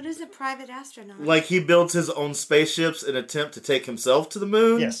minute. What is a private astronaut? Like he builds his own spaceships in an attempt to take himself to the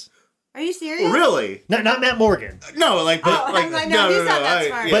moon? Yes, Are you serious? Really? not Matt Morgan. No, like, but, I'm like, no, he's not that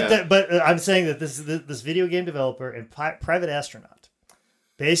smart. yeah. But I'm saying that this video game developer and private astronaut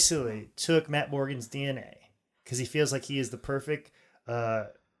basically took Matt Morgan's DNA because he feels like he is the perfect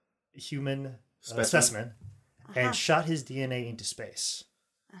human specimen and shot his DNA into space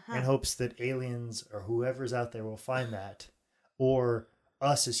in hopes that aliens or whoever's out there will find that, or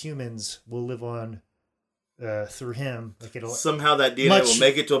us as humans will live on through him. Like Somehow that DNA will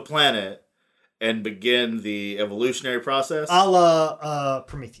make it to a planet and begin the evolutionary process. a la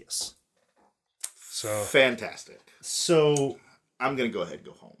Prometheus. So Fantastic. So I'm going to go ahead and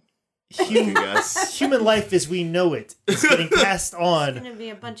go home. You guys. human life as we know it is getting passed on Gonna be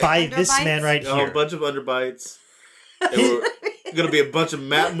a bunch by of this underbites? man right A here. bunch of underbites. Going to be a bunch of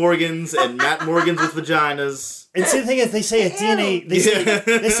Matt Morgans and Matt Morgans with vaginas. And see, the thing is, they say a DNA. They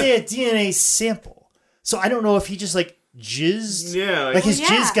Yeah. say a DNA sample. So I don't know if he just like jizzed. Yeah. Like his yeah.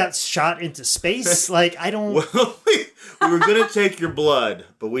 jizz got shot into space. Like I don't. Well, we were going to take your blood,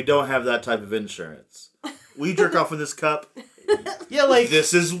 but we don't have that type of insurance. Will you jerk off in this cup? Yeah, like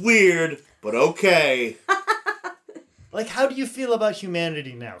This is weird, but okay. like how do you feel about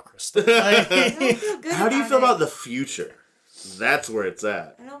humanity now, Krista? I don't Like, feel good How do you about feel it. about the future? That's where it's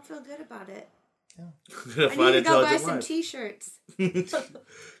at. I don't feel good about it. We're gonna I find need to go buy intelligent some life. T-shirts.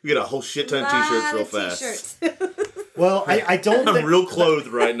 We get a whole shit ton of t-shirts real fast. well, I don't. I'm Think, real clothed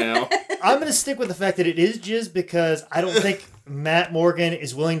right now. I'm going to stick with the fact that it is jizz because I don't think Matt Morgan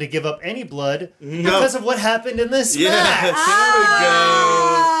is willing to give up any blood because of what happened in this Yeah, match. there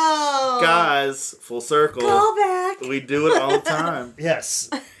Oh. we go. Guys, full circle. Call back. We do it all the time. Yes,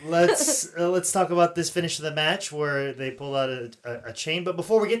 let's talk about this finish of the match where they pull out a chain. But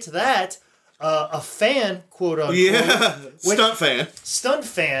before we get to that, a fan, quote unquote, Yeah, which- stunt fan. stunt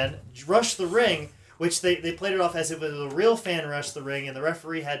fan, rushed the ring, which they played it off as if it was a real fan rushed the ring, and the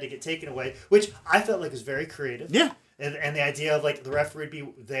referee had to get taken away, which I felt like was very creative. Yeah. And the idea of like the referee would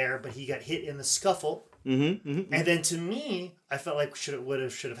be there, but he got hit in the scuffle. Mm-hmm. And then to me, I felt like should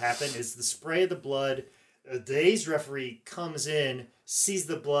have happened is the spray of the blood. Today's referee comes in, sees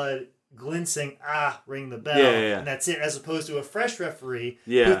the blood, glimpsing, ring the bell, Yeah. and that's it. As opposed to a fresh referee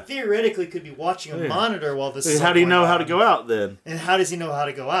Yeah. who theoretically could be watching a monitor while this. Is How do you going know how on. to go out then? And how does he know how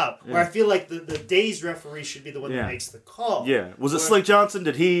to go out? Where I feel like the day's referee should be the one that makes the call. Yeah. Was it Slick Johnson?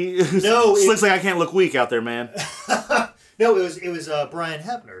 Did he? No, Slick's like, I can't look weak out there, man. No, it was Brian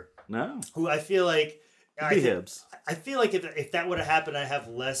Hebner, No. who I feel like. Be Hibbs. I feel like if that would have happened, I have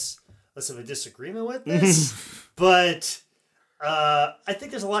less of a disagreement with this. But I think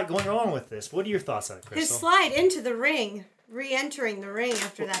there's a lot going on with this. What are your thoughts on it, His Crystal? slide into the ring, re-entering the ring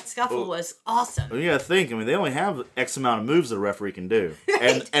after that scuffle was awesome. Well, you gotta think. I mean, they only have X amount of moves that a referee can do,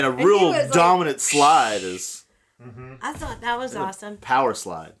 and a And he real was like- dominant slide is I thought that was awesome. power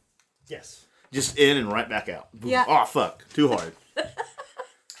slide, Yes. just in and right back out. Yeah. Oh fuck, too hard.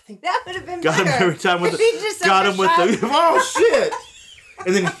 That would have been Got him better. every time with If the. he just Got him with the. shot- Oh shit!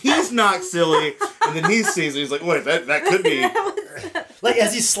 And then he's knocked silly, and then he sees it. He's like, wait, that could be. Like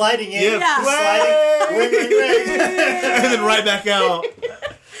as he's sliding in, Yeah. he's sliding, ring, ring, ring. And then right back out.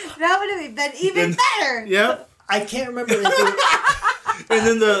 That would have been even better. Yeah. I can't remember if it, And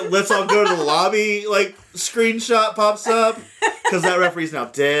then the let's all go to the lobby like screenshot pops up because that referee's now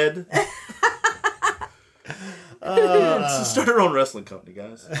dead. Start our own wrestling company,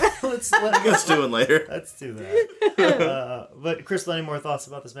 guys. let's Do it later. let's do that. But Crystal, any more thoughts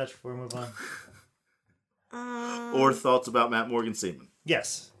about this match before we move on? Or thoughts about Matt Morgan Seaman.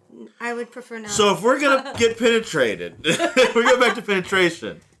 Yes. I would prefer not. So if we're gonna get penetrated, we're going back to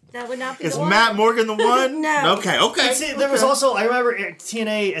penetration. that would not be Is the one. Matt Morgan the one? No. Okay. See, there was also I remember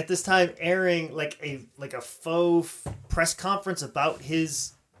TNA at this time airing like a faux press conference about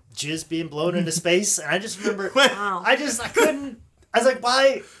his jizz being blown into space, and I just remember Wow. I couldn't. I was like,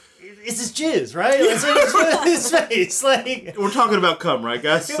 why? It's his jizz, right? It's his face. Like We're talking about cum, right,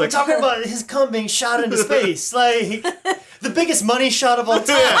 guys? we're talking about his cum being shot into space, like the biggest money shot of all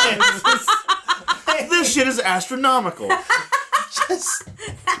time. This shit is astronomical. Just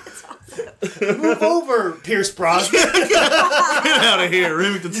move over, Pierce Brosnan. Get out of here,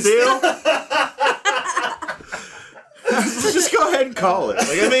 Remington Steele. Let's just go ahead and call it. Like,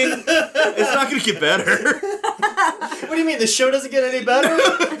 I mean, it's not going to get better. What do you mean? The show doesn't get any better?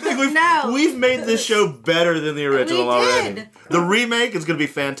 No. We've made this show better than the original We already. did. The remake is going to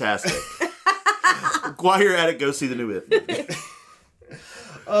be fantastic. While you're at it, go see the new It movie.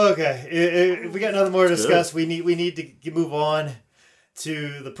 Okay, if we got nothing more to discuss, we need to move on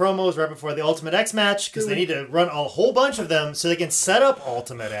to the promos right before the Ultimate X match, because they need to run a whole bunch of them so they can set up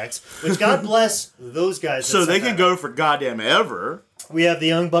Ultimate X, which God bless those guys. So that they set can that go up. for goddamn ever. We have the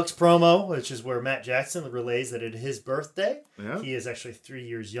Young Bucks promo, which is where Matt Jackson relays that it is his birthday. Yeah. He is actually 3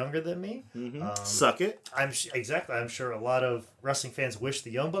 years younger than me. Suck it. I'm sure a lot of wrestling fans wish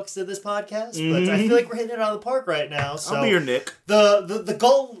the Young Bucks did this podcast, but I feel like we're hitting it out of the park right now. So I'll be your Nick. the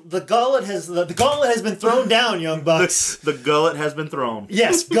gauntlet has been thrown down, Young Bucks. The gullet has been thrown.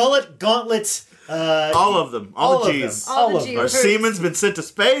 Yes, gauntlet. All of them. All the G's. All the of G's. them. Our semen's been sent to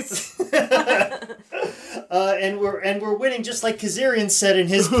space. And we're winning, just like Kazarian said in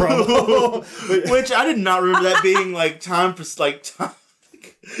his promo. Which I did not remember that being like time for like time.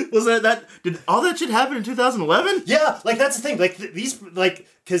 Was that did all that shit happen in 2011? Yeah, like that's the thing. Like these, like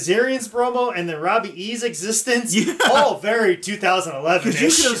Kazarian's promo and then Robbie E's existence, Yeah. all very 2011. Because you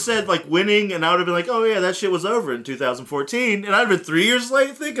could have said like winning, and I would have been like, oh yeah, that shit was over in 2014, and I'd have been 3 years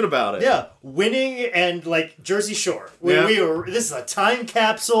late thinking about it. Yeah, winning and like Jersey Shore. Yeah. We were. This is a time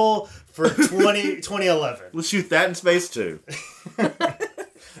capsule for 2011. Let's shoot that in space too.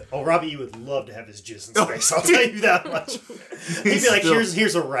 Oh, Robbie E would love to have his jizz in space. I'll tell you that much. He'd be like, still-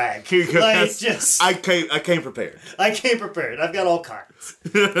 here's a rag. Here you go. Like, just I came prepared. I came prepared. I've got all kinds.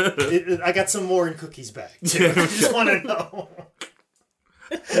 I got some more in Cookie's bag too. I just want to know.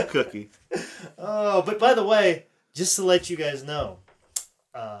 Cookie. Oh, but by the way, just to let you guys know,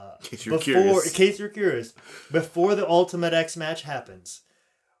 In case you're curious. in case you're curious, before the Ultimate X match happens,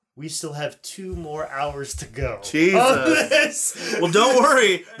 we still have 2 more hours to go. Jesus. On this. Well, don't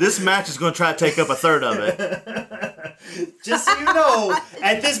worry. This match is going to try to take up a third of it. Just so you know,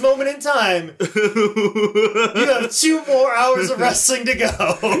 at this moment in time, you have 2 more hours of wrestling to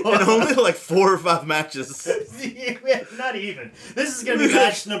go. And only like 4 or 5 matches. Not even. This is going to be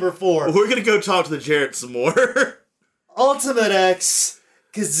match number 4. We're going to go talk to the Jarrett some more. Ultimate X,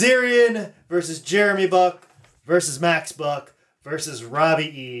 Kazarian versus Jeremy Buck versus Max Buck versus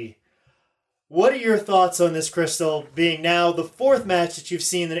Robbie E. What are your thoughts on this, Crystal, being now the 4th match that you've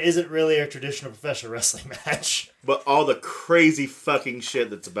seen that isn't really a traditional professional wrestling match? But all the crazy fucking shit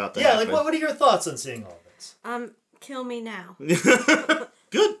that's about to Yeah, happen. like what are your thoughts on seeing all this? Kill me now.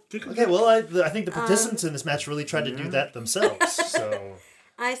 Good. Okay, well, I think the participants in this match really tried to do that themselves, so...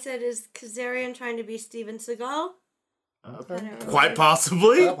 I said, is Kazarian trying to be Steven Seagal? Okay. Quite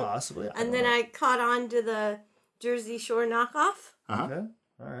possibly. Possibly. And then I caught on to the Jersey Shore knockoff. Okay,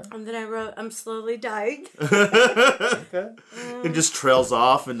 alright. And then I wrote, I'm slowly dying. Okay. It just trails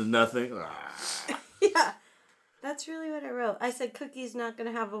off into nothing. Yeah. That's really what I wrote. I said, Cookie's not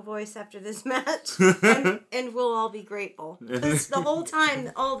going to have a voice after this match. and we'll all be grateful. Because the whole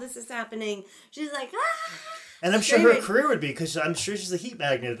time all this is happening, she's like, ah! And I'm sure her Screaming. career would be, because I'm sure she's a heat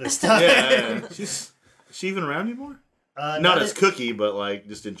magnet at this time. Yeah. Is she even around anymore? Not as Cookie, but like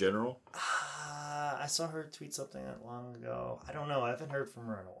just in general. I saw her tweet something that long ago. I don't know. I haven't heard from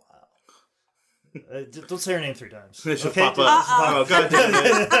her in a while. Don't say her name 3 times. It should Okay? pop up. Oh, God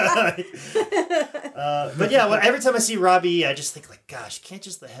damn it. But yeah, every time I see Robbie, I just think like, gosh, can't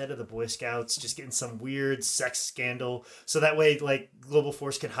just the head of the Boy Scouts just get in some weird sex scandal so that way like Global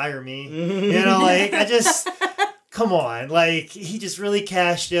Force can hire me? You know, like I just come on, like he just really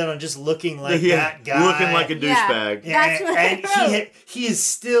cashed in on just looking like that guy, Looking like a Yeah. douchebag. Yeah, That's what I and wrote. he is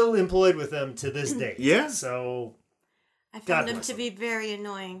still employed with them to this day. Yeah. So I God found him bless to him. be very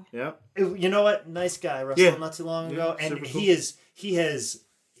annoying. Yeah. you know what? Nice guy. Wrestled Yeah. not too long Yeah, ago, and super cool.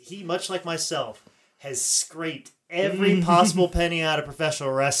 he much like myself has scraped every possible penny out of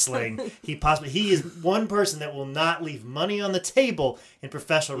professional wrestling. He is one person that will not leave money on the table in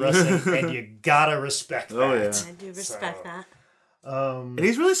professional wrestling, and you gotta respect that. Oh, yeah. I do respect that. And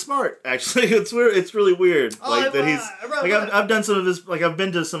he's really smart, actually. It's weird. It's really weird. Like that he's like I've done some of his like I've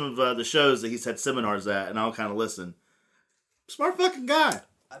been to some of the shows that he's had seminars at, and I'll kind of listen. Smart fucking guy.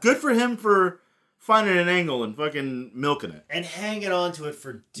 Good for him for finding an angle and fucking milking it. And hanging on to it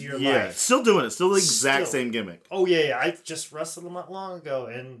for dear Yeah, life. still doing it. Still the exact Still. same gimmick. Oh yeah. I just wrestled him not long ago,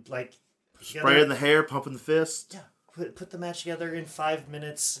 and like Spraying the hair, pumping the fist. Yeah, put the match together in 5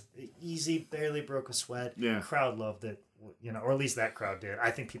 minutes. Easy, barely broke a sweat. Yeah. Crowd loved it. or at least that crowd did.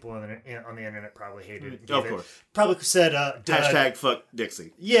 I think people on the internet probably hated it. Of course. Probably said, hashtag fuck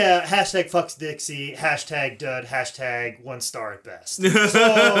Dixie. Yeah, hashtag fucks Dixie, hashtag dud, hashtag 1 star at best.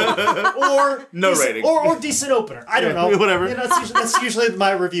 So, or no decent, rating. or decent opener. I don't know. Whatever. That's usually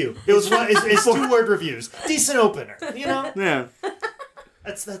my review. It's 2-word reviews. Decent opener. Yeah.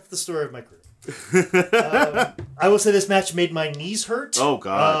 That's the story of my career. I will say this match made my knees hurt. Oh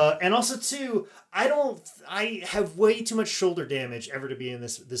God! And also too, I have way too much shoulder damage ever to be in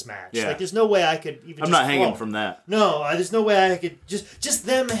this match. Yeah. Like, there's no way I could even. I'm not hanging from that. No, there's no way I could just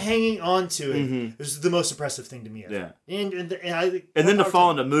them hanging on to it. Mm-hmm. Was the most impressive thing to me ever. Yeah. And then to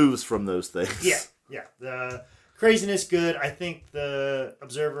fall into moves from those things. Yeah. The craziness good. I think the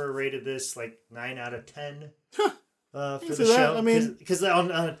Observer rated this like 9 out of 10. For the show, I mean, because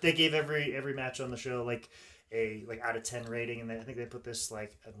they gave every match on the show like a out of 10 rating, and I think they put this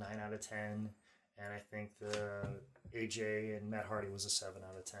like a 9 out of 10, and I think the AJ and Matt Hardy was a 7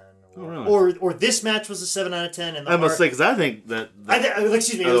 out of 10, or this match was a 7 out of 10, and I must say, because I think that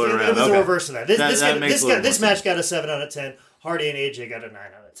excuse me, it was the reverse of that. This match got a 7 out of 10. Hardy and AJ got a 9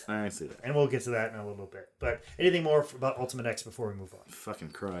 out of 10. I see that, and we'll get to that in a little bit. But anything more about Ultimate X before we move on? Fucking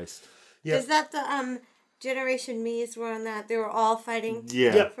Christ! Yep. Is that the Generation Me's were on that? They were all fighting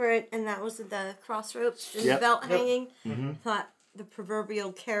for it, and that was the cross ropes and the belt hanging. Mm-hmm. Thought the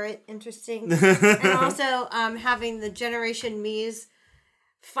proverbial carrot interesting. And also having the Generation Me's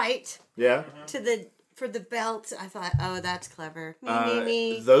fight for the belt. I thought, oh, that's clever.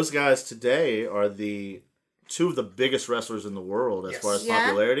 Me. Those guys today are the 2 of the biggest wrestlers in the world as far as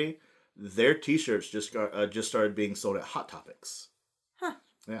popularity. Their T-shirts just started being sold at Hot Topics. Huh.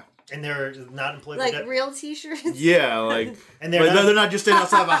 Yeah. And they're not employed like real T-shirts. Yeah, like and they're not just standing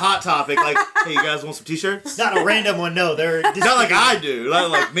outside of a Hot Topic. Like, hey, you guys want some T-shirts? Not a random one. No, they're not like I do.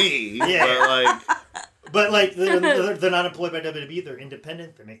 Not like me. Yeah, but they're not employed by WWE. They're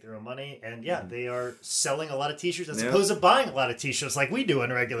independent. They make their own money, and they are selling a lot of T-shirts as opposed to buying a lot of T-shirts like we do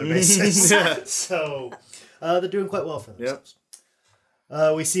on a regular basis. So they're doing quite well for themselves.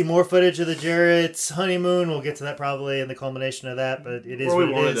 We see more footage of the Jarrett's honeymoon. We'll get to that probably in the culmination of that, but it is what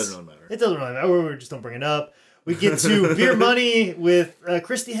it is. It doesn't really matter. It doesn't really matter. We just don't bring it up. We get to Beer Money with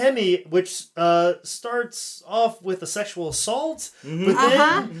Christy Hemme, which starts off with a sexual assault, but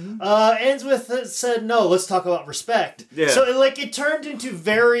then ends with said, no, let's talk about respect. Yeah. So it turned into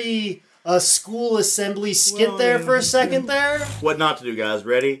very... a school assembly skit for a second there. What not to do, guys.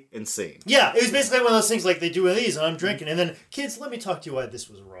 Ready and scene. Yeah, it was basically one of those things like they do with these, and I'm drinking, and then, kids, let me talk to you why this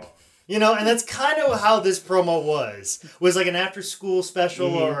was wrong. And that's kind of how this promo was like an after-school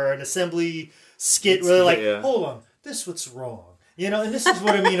special or an assembly skit where they're like, hold on, this what's wrong. And this is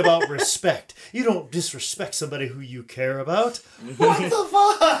what I mean about respect. You don't disrespect somebody who you care about. What the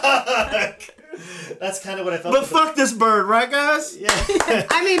fuck? That's kind of what I felt. But fuck this bird, right, guys? Yeah.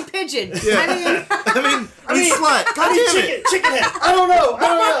 I mean pigeon. Yeah. I mean slut. God damn it. Chicken head. I don't know.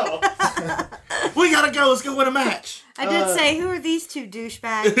 We gotta go. Let's go win a match. I did say, who are these 2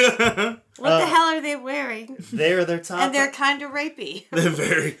 douchebags? What the hell are they wearing? They're top. And they're kind of rapey. They're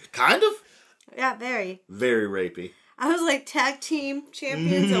very... Kind of? Yeah, very. Very rapey. I was like, tag team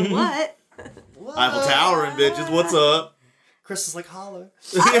champions of what? Eiffel Towering, bitches. What's up? Chris is like, holler.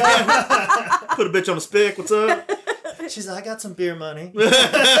 Put a bitch on a spick. What's up? She's like, I got some beer money. Yeah.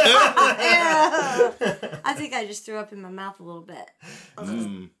 I think I just threw up in my mouth a little bit.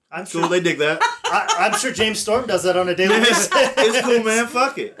 I'm sure they dig that. I'm sure James Storm does that on a daily basis. It's cool, man.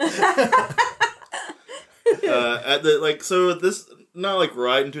 Fuck it. So this, not like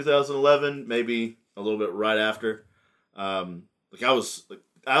right in 2011, maybe a little bit right after.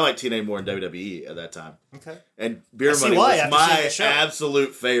 I like TNA more than WWE at that time. Okay. And Beer Money was my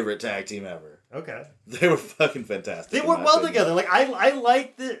absolute favorite tag team ever. Okay. They were fucking fantastic. They work well together. Like I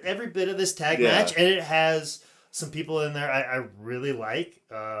like every bit of this tag match, and it has some people in there I really like.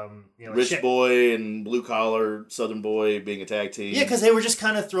 Rich Boy and Blue Collar Southern Boy being a tag team. Yeah, because they were just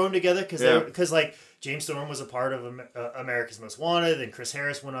kind of thrown together because like James Storm was a part of America's Most Wanted, and Chris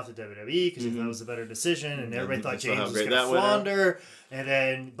Harris went off to WWE because he thought it was a better decision, and everybody thought James was going to flounder. And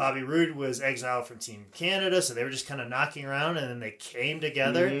then Bobby Roode was exiled from Team Canada, so they were just kind of knocking around, and then they came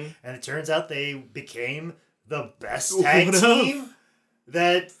together, and it turns out they became the best tag team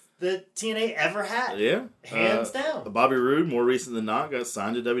that TNA ever had. Yeah. Hands down. Bobby Roode, more recent than not, got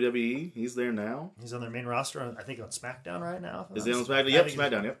signed to WWE. He's there now. He's on their main roster, I think on SmackDown right now. Is he on SmackDown? Yep,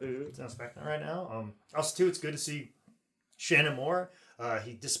 SmackDown. Yep. He's on SmackDown right now. Also, too, it's good to see Shannon Moore.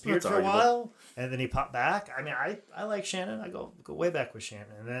 He disappeared for a while, and then he popped back. I mean, I like Shannon. I go way back with Shannon.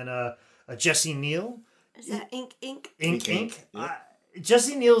 And then Jesse Neal. Is that Ink? Ink.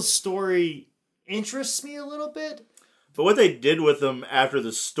 Jesse Neal's story interests me a little bit. But what they did with him after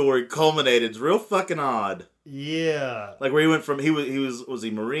the story culminated is real fucking odd. Yeah. Like where he went from, was he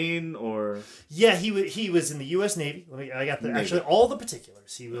Marine or? Yeah, he was in the U.S. Navy. I got actually all the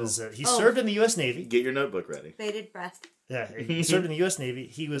particulars. He was he served in the U.S. Navy. Get your notebook ready. Bated breath. Yeah, he served in the U.S. Navy.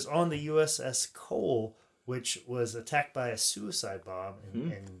 He was on the USS Cole, which was attacked by a suicide bomb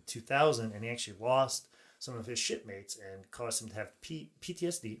in 2000, and he actually lost some of his shipmates and caused him to have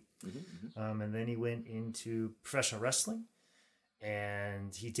PTSD. And then he went into professional wrestling,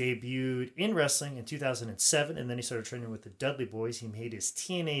 and he debuted in wrestling in 2007, and then he started training with the Dudley Boys. He made his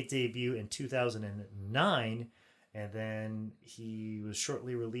TNA debut in 2009, and then he was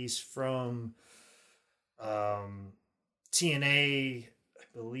shortly released from TNA. I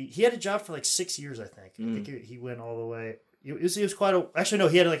believe he had a job for like 6 years. I think he went all the way. It was quite a. Actually, no,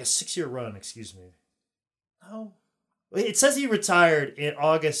 he had like a 6-year run. Excuse me. No, it says he retired in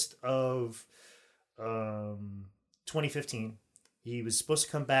August of 2015. He was supposed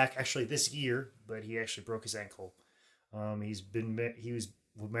to come back actually this year, but he actually broke his ankle. He was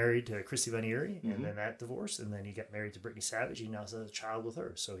married to Christy Vanieri, and then that divorced, and then he got married to Brittany Savage. He now has a child with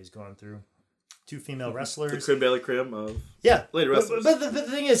her, so he's gone through 2 female wrestlers. The creme de la creme of later wrestlers. But the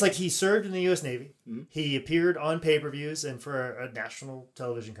thing is, like, he served in the U.S. Navy. He appeared on pay-per-views and for a national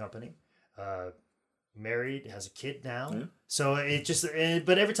television company. Married, has a kid now. Yeah. So it just,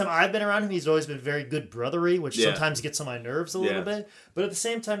 but every time I've been around him, he's always been very good brothery, which sometimes gets on my nerves a little bit. But at the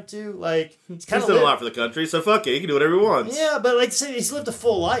same time, too, like, he's done a lot for the country, so fuck it, he can do whatever he wants. Yeah, but like, say he's lived a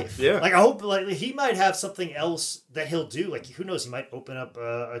full life. Yeah. Like, I hope, like, he might have something else that he'll do. Like, who knows? He might open up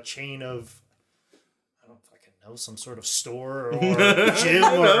a chain of, some sort of store or gym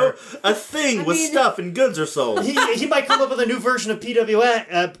or a thing with stuff and goods are sold. He might come up with a new version of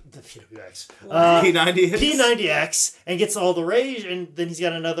PWX, P90X, and gets all the rage, and then he's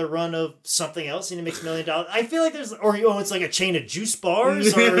got another run of something else, and he makes $1 million. I feel like it's like a chain of juice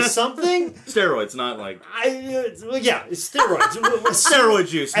bars or something. Steroids, not like it's steroids. Steroid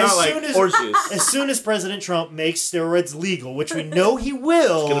juice, not like orange juice. As soon as President Trump makes steroids legal, which we know he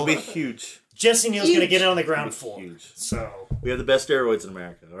will, it's gonna be huge. Jesse Neal's going to get it on the ground floor. Huge. So we have the best steroids in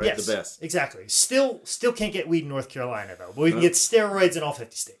America. All right, yes, the best. Exactly. Still can't get weed in North Carolina though, but we can get steroids in all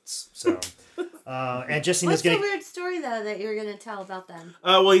 50 states. So, and Jesse Neal's going. What's the weird story though that you're going to tell about them?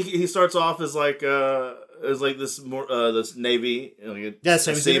 Well, he starts off as like this more this Navy, a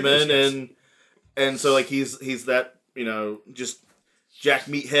seaman, and so like he's that just Jack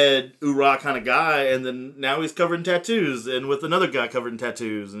Meathead, oorah kind of guy, and then now he's covered in tattoos, and with another guy covered in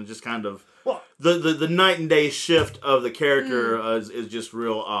tattoos, and just kind of the night and day shift of the character is just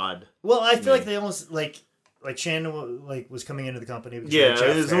real odd. Well, I feel like they almost like Shannon was coming into the company. Yeah,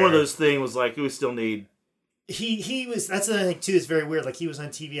 it's one of those things. Was like we still need. He was. That's the thing too. It's very weird. Like he was on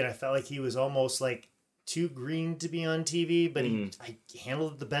TV, and I felt like he was almost like too green to be on TV, but he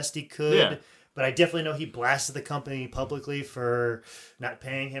handled it the best he could. Yeah. But I definitely know he blasted the company publicly for not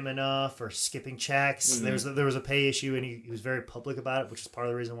paying him enough or skipping checks. There was a pay issue, and he was very public about it, which is part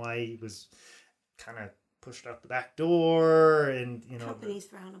of the reason why he was kind of pushed out the back door. And companies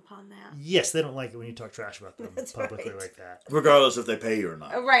frown upon that. Yes, they don't like it when you talk trash about them publicly like that, regardless if they pay you or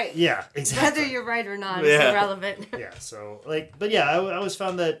not. Right? Yeah, exactly. Whether you're right or not is irrelevant. Yeah. So I always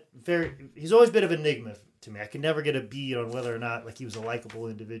found that he's always a bit of an enigma to me. I could never get a beat on whether or not he was a likable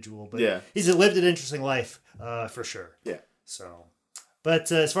individual, but he's lived an interesting life for sure. Yeah. So,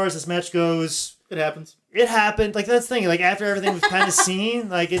 but as far as this match goes, it happens. It happened. Like that's the thing. Like after everything we've kind of seen,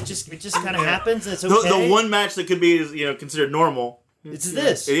 like it just kind of happens. And it's okay. The one match that could be considered normal. It's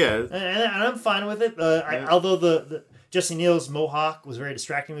this. Yeah. And I'm fine with it. Although the Jesse Neal's mohawk was very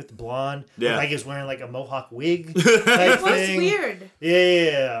distracting with the blonde. Yeah. Like he was wearing like a mohawk wig type It was thing. weird.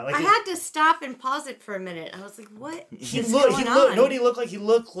 Yeah. Like I had to stop and pause it for a minute. I was like, what is going on? Know what he looked like? He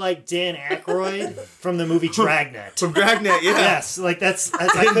looked like Dan Aykroyd from the movie Dragnet. From Dragnet, yeah. Yes, like that's I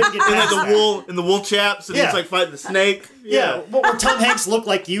couldn't get past that. In the wool chaps, and he's like fighting the snake. Yeah. Where Tom Hanks looked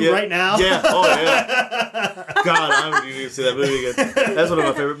like you right now. Yeah. Oh yeah. God, I would need to see that movie again. That's one of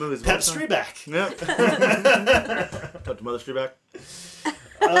my favorite movies. Pep Streebek. Yep. Talk to Mother Streebek.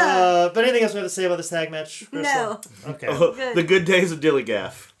 But anything else we have to say about this tag match, Crystal? No. Okay. Good. The good days of Dilly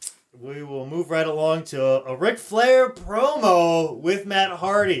Gaff. We will move right along to a Ric Flair promo with Matt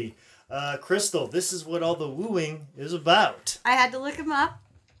Hardy. Crystal, this is what all the wooing is about. I had to look him up.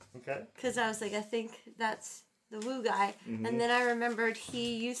 Okay. Because I was like, I think that's the woo guy. Mm-hmm. And then I remembered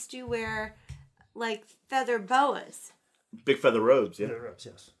he used to wear like feather boas. Big feather robes, yeah. Feather robes,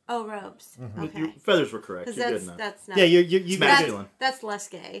 yes. Oh, robes. Mm-hmm. Okay. Your feathers were correct. Because that's not. Yeah, you masculine. That's less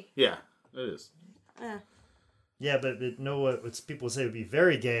gay. Yeah, it is. Yeah, but know what people say would be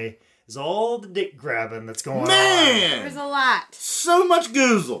very gay is all the dick grabbing that's going on. Man! There's a lot. So much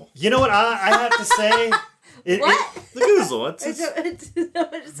goozle. You know what I have to say? What? The goozle.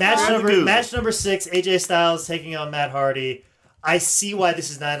 Match number 6, AJ Styles taking on Matt Hardy. I see why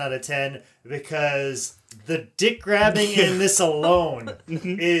this is 9 out of 10 because the dick grabbing in this alone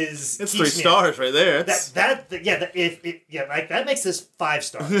is It's 3 stars right there. That makes this 5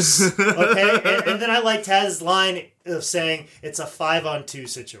 stars. Okay, and then I like Taz's line of saying it's a 5-on-2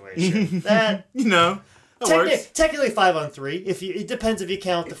 situation. That that works. technically 5-on-3. It depends if you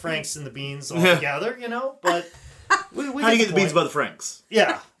count the Franks and the Beans all together, But we How do you get the beans by the Franks?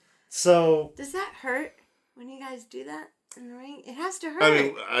 Yeah. So does that hurt when you guys do that in the ring? It has to hurt. I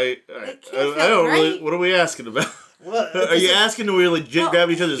mean, I can't don't feel really. right. What are we asking about? what, Are you asking to we legit grab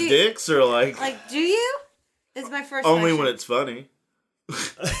each other's dicks or like do you? Is my first only question. when it's funny?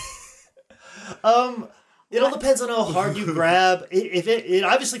 It all depends on how hard you grab. If it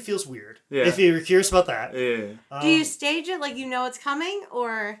obviously feels weird. Yeah. If you're curious about that. Yeah. Do you stage it like it's coming,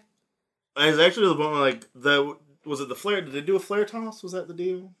 or? It's actually the moment was it the flare? Did they do a flare toss? Was that the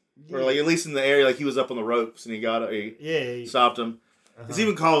deal? Yeah. Or like at least in the area, like he was up on the ropes and he stopped him. It's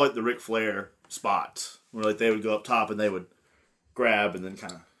even called like the Ric Flair spot, where like they would go up top and they would grab and then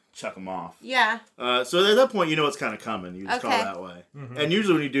kind of chuck them off. Yeah. So at that point, you know it's kind of coming. You just call it that way. Mm-hmm. And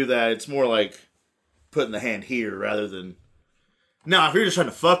usually when you do that, it's more like putting the hand here rather than. Now, if you're just trying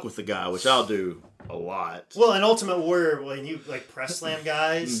to fuck with the guy, which I'll do a lot. Well, in Ultimate Warrior, when you like press slam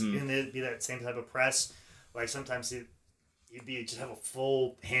guys, and it'd be that same type of press, like sometimes you'd just have a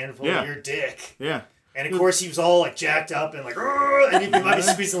full handful of your dick. Yeah. And of course he was all like jacked up and like, and he might be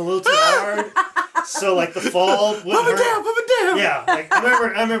squeezing a little too hard. So like the fall wouldn't Put hurt. it down. Yeah, like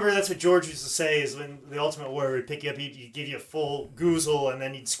I remember that's what George used to say is when the Ultimate Warrior would pick you up, he'd give you a full goozle and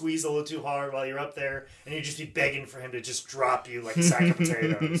then he'd squeeze a little too hard while you're up there, and you'd just be begging for him to just drop you like a sack of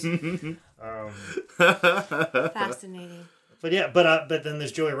potatoes. Fascinating. But yeah, but then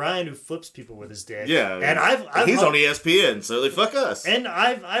there's Joey Ryan who flips people with his dick. Yeah, and he's on ESPN, so they fuck us. And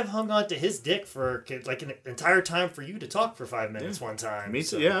I've hung on to his dick for like an entire time for you to talk for 5 minutes one time. Me too.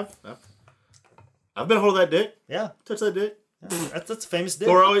 So. Yeah, I've been a hold of that dick. Yeah, touch that dick. That's a famous dick.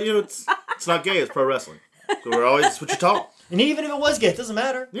 Or it's not gay. It's pro wrestling. So we're always it's what you talk. And even if it was gay, it doesn't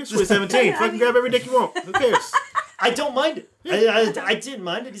matter. Yeah, Sweet 17. Fucking grab every dick you want. Who cares? I don't mind it. Yeah. I didn't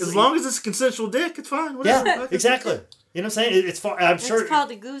mind it. As long as it's a consensual dick, it's fine. Whatever. Yeah, exactly. You know what I'm saying? It's far. I'm sure. It's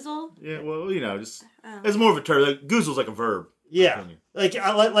called a goozle. Yeah, well, just it's more of a term. Like, goozle's like a verb. Yeah, like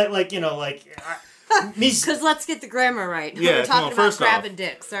Because let's get the grammar right. Yeah, we're talking about grabbing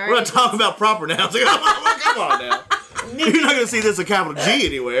dicks. All right, we're not talking about proper nouns. Like, come on now. You're not gonna see this a capital G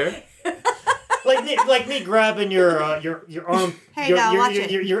anywhere. like me grabbing your arm,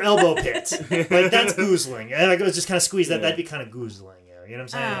 your elbow pit. Like that's goozling, and I go just kind of squeeze that. That'd be kind of goozling. You know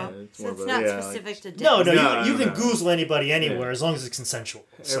what I'm saying? So it's not specific to dick. No, you can goozle anybody anywhere as long as it's consensual.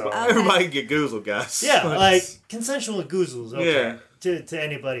 So everybody can get goozled, guys. Yeah, like consensual goozles. Okay, yeah. to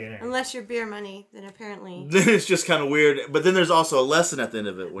anybody in there. Unless you're beer money, then apparently. Then it's just kind of weird. But then there's also a lesson at the end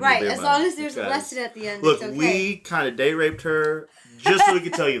of it. When right, you're beer as money. long as there's a lesson at the end. Look, it's okay. we kind of date raped her just so we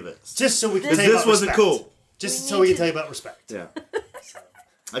could tell you this. Just so we can. This wasn't cool. Just so we can tell you about respect. Yeah.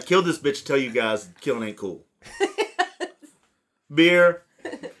 I killed this bitch to tell you guys killing ain't cool. Beer,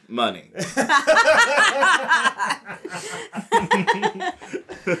 money. But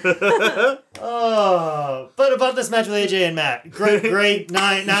about this match with AJ and Matt, great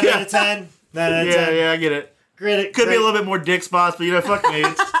 9 out of 10. 9 out of 10. Yeah, I get it. Great. Could be a little bit more dick spots, but fuck me.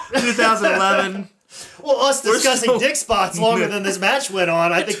 It's 2011. Well, us discussing dick spots longer than this match went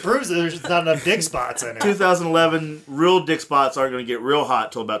on, I think proves that there's not enough dick spots in it. 2011, real dick spots aren't going to get real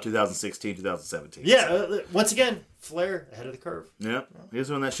hot till about 2016, 2017. Yeah, once again, Flair ahead of the curve. Yeah, he was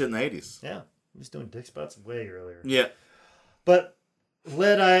doing that shit in the 80s. Yeah, he was doing dick spots way earlier. Yeah. But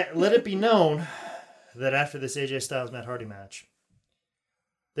let it be known that after this AJ Styles Matt Hardy match,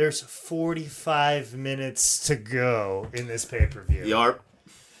 there's 45 minutes to go in this pay-per-view. Yarp.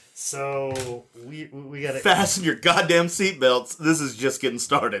 So we gotta fasten your goddamn seatbelts. This is just getting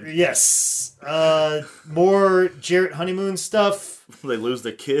started. Yes. More Jarrett honeymoon stuff. They lose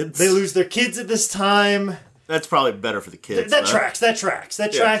their kids. They lose their kids at this time. That's probably better for the kids. That tracks. That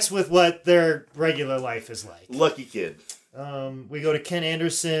tracks with what their regular life is like. Lucky kid. We go to Ken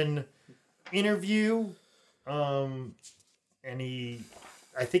Anderson interview, and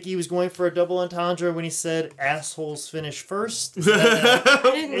I think he was going for a double entendre when he said assholes finish first. I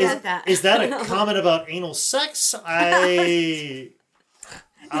didn't get that. Is that a comment about anal sex? Of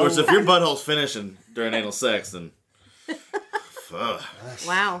course, if your butthole's finishing during anal sex, then Ugh.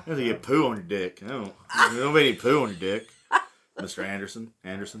 Wow. You have to get poo on your dick. No. Don't be any poo on your dick. Mr. Anderson.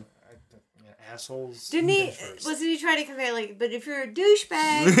 Assholes. Didn't he? Wasn't he trying to convey like? But if you're a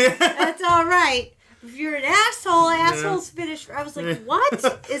douchebag, that's all right. If you're an asshole, assholes finish. I was like, what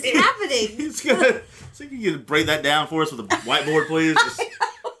is happening? It's good. So you can break that down for us with a whiteboard, please. Just,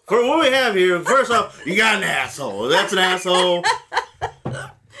 for what we have here, first off, you got an asshole. That's an asshole.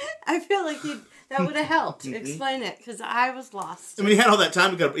 I feel like that would have helped explain it because I was lost. I mean, he had all that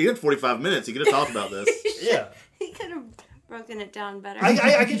time. He had 45 minutes. He could have talked about this. Yeah. He could have broken it down better.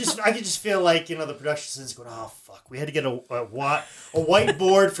 I could just feel like, the production assistant's going, oh fuck, we had to get a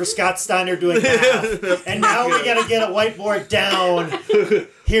whiteboard for Scott Steiner doing math, and now we got to get a whiteboard down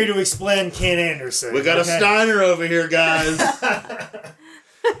here to explain Ken Anderson. We got a Steiner over here, guys.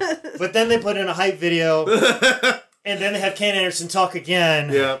 But then they put in a hype video, and then they have Ken Anderson talk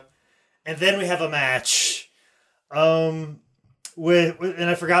again. Yeah. And then we have a match. And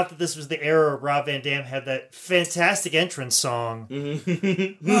I forgot that this was the era Rob Van Dam had that fantastic entrance song.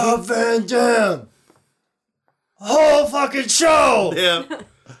 Rob Van Dam! Whole fucking show! Yeah.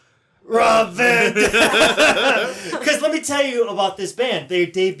 Rob Van Dam! Because let me tell you about this band. They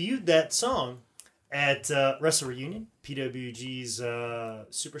debuted that song at Wrestle Reunion, PWG's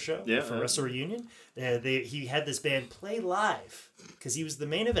super show for Wrestle Reunion. He had this band play live because he was the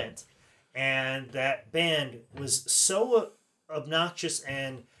main event. And that band was so obnoxious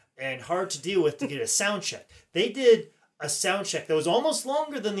and hard to deal with to get a sound check. They did a sound check that was almost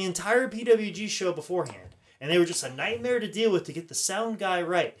longer than the entire PWG show beforehand. And they were just a nightmare to deal with to get the sound guy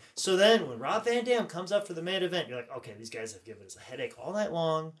right. So then when Rob Van Dam comes up for the main event, you're like, okay, these guys have given us a headache all night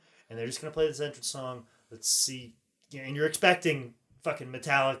long, and they're just going to play this entrance song. Let's see. And you're expecting fucking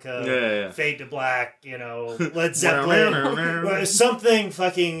Metallica, Fade to Black, Led Zeppelin, something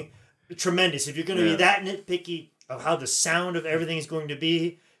fucking tremendous. If you're going to be that nitpicky of how the sound of everything is going to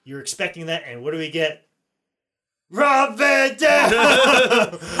be, you're expecting that, and what do we get? Rob Van Dam!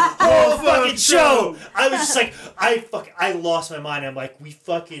 Whole fucking show! I was just like, I lost my mind. I'm like, we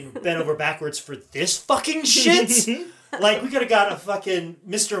fucking bent over backwards for this fucking shit? Like, we could have got a fucking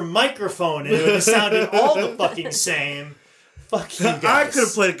Mr. Microphone and it would have sounded all the fucking same. Fuck you guys. I could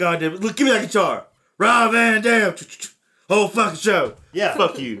have played a goddamn... Look, give me that guitar. Rob Van Dam! Whole fucking show. Yeah.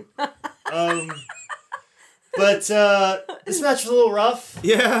 Fuck you. But this match was a little rough.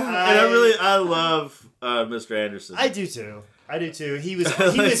 Yeah, and I love Mr. Anderson. I do too. He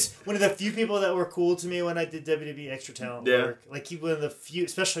was one of the few people that were cool to me when I did WWE Extra Talent work. Like, he was one of the few,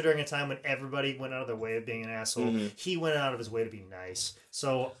 especially during a time when everybody went out of their way of being an asshole. Mm-hmm. He went out of his way to be nice.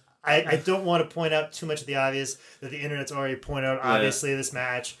 So I don't want to point out too much of the obvious that the internet's already pointed out. Obviously, this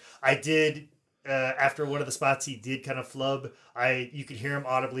match, I did. After one of the spots he did kind of flub, you could hear him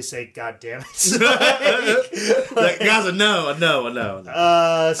audibly say, "God damn it!" That guy's a no.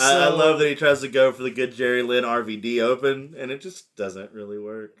 I love that he tries to go for the good Jerry Lynn RVD open, and it just doesn't really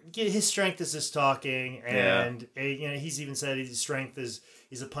work. His strength is just talking, and he's even said his strength is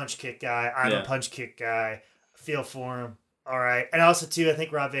he's a punch kick guy. I'm a punch kick guy. Feel for him. All right, and also too, I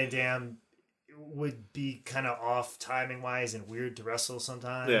think Rob Van Dam would be kind of off timing wise and weird to wrestle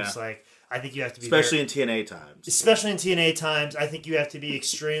sometimes. Yeah. Like, I think you have to be especially in TNA times. I think you have to be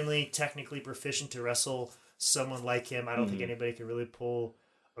extremely technically proficient to wrestle someone like him. I don't think anybody can really pull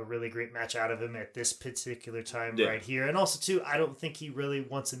a really great match out of him at this particular time right here. And also too, I don't think he really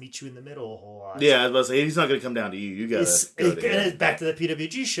wants to meet you in the middle a whole lot. Yeah, I was about to say, he's not going to come down to you. You got to back to the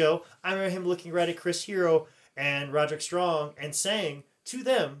PWG show. I remember him looking right at Chris Hero and Roderick Strong and saying to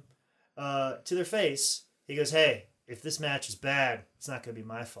them, to their face, he goes, "Hey, if this match is bad, it's not going to be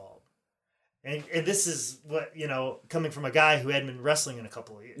my fault." And this is what, coming from a guy who hadn't been wrestling in a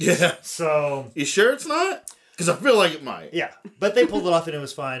couple of years. Yeah. So. You sure it's not? Because I feel like it might. Yeah. But they pulled it off and it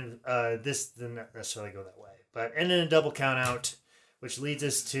was fine. This didn't necessarily go that way. But ended in a double count out, which leads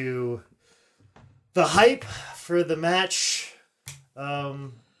us to the hype for the match.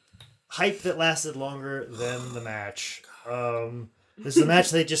 Hype that lasted longer than the match. This is the match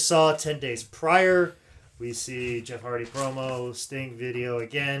they just saw 10 days prior. We see Jeff Hardy promo, Sting video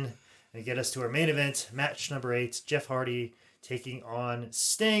again. And get us to our main event, match number 8. Jeff Hardy taking on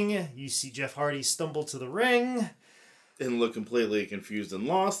Sting. You see Jeff Hardy stumble to the ring. And look completely confused and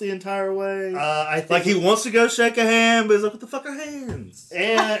lost the entire way. I think like he wants to go shake a hand, but he's like, what the fuck are hands?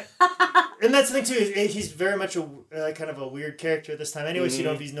 And that's the thing too, he's very much a kind of a weird character this time anyway, so you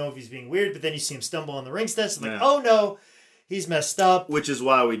don't know if he's being weird, but then you see him stumble on the ring steps, and like, oh no, he's messed up. Which is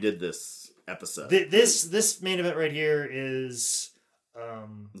why we did this episode. This main event right here is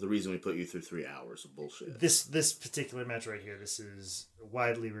The reason we put you through 3 hours of bullshit. This particular match right here, this is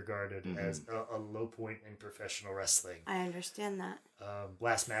widely regarded as a low point in professional wrestling. I understand that.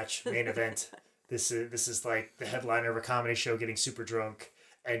 Last match, main event. This is like the headliner of a comedy show getting super drunk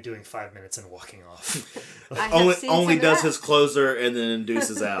and doing 5 minutes and walking off. only does his closer and then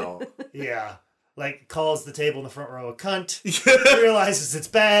induces out. Yeah. Like, calls the table in the front row a cunt, realizes it's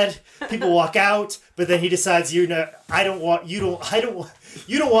bad, people walk out, but then he decides, you don't walk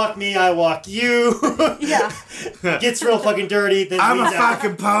me, I walk you. Yeah. Gets real fucking dirty. Then I'm a leaves out.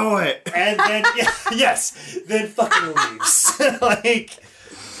 fucking poet. And then, then fucking leaves.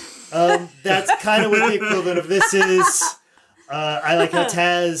 That's kind of what the equivalent of this is. I like how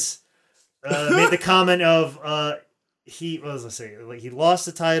Taz made the comment of, he lost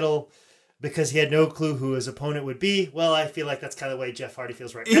the title because he had no clue who his opponent would be. Well, I feel like that's kind of the way Jeff Hardy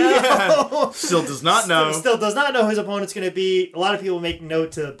feels right now. Yeah. Still does not know. Still does not know who his opponent's going to be. A lot of people make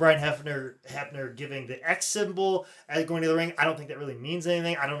note to Brian Hebner giving the X symbol as going to the ring. I don't think that really means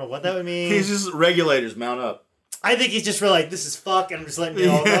anything. I don't know what that would mean. He's just regulators mount up. I think he's just really like, this is fuck, and I'm just letting you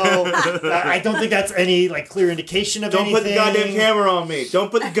all know. I don't think that's any clear indication of anything. Don't put the goddamn camera on me.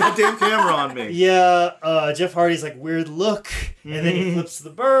 Don't put the goddamn camera on me. Yeah, Jeff Hardy's like, weird look, and then he flips the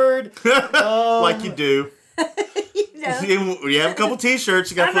bird. Like you do. You have a couple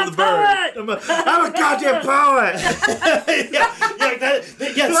t-shirts, you gotta flip the bird. I'm a goddamn poet!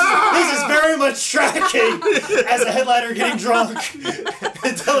 This is very much tracking as a headliner getting drunk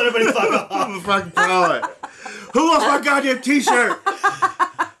and telling everybody fuck off. I'm a fucking poet. Who lost my goddamn t-shirt?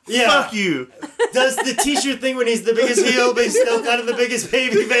 Yeah. Fuck you. Does the t-shirt thing when he's the biggest heel, but he's still kind of the biggest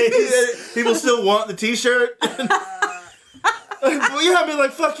baby face. People still want the t-shirt? Well, yeah, I'd be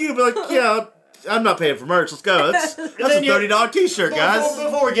like, fuck you. But like, yeah, I'm not paying for merch. Let's go. That's a $30 t-shirt, guys.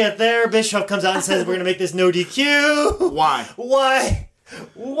 Before we get there, Bischoff comes out and says we're going to make this no DQ. Why?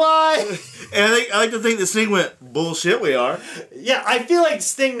 And I like to think that Sting went, bullshit, we are. Yeah, I feel like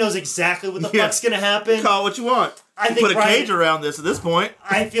Sting knows exactly what the fuck's going to happen. Call it what you want. I think put a cage around this at this point.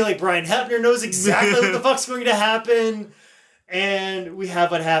 I feel like Brian Hebner knows exactly what the fuck's going to happen. And we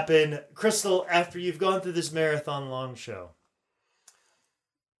have what happened. Crystal, after you've gone through this marathon long show,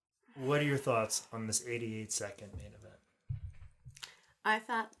 what are your thoughts on this 88-second main event? I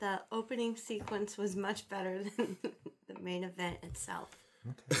thought the opening sequence was much better than the main event itself.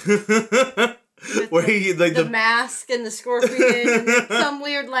 Okay. Where the mask and the scorpion and some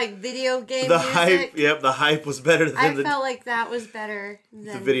weird video game music. Hype, the hype was better than I felt like that was better than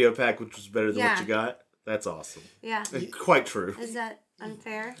the video pack, which was better than what you got. That's awesome. Yeah. Quite true. Is that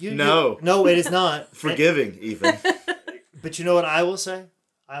unfair? No, it is not. Forgiving, even. But you know what I will say?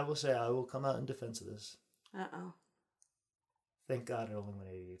 I will come out in defense of this. Uh-oh. Thank God it only went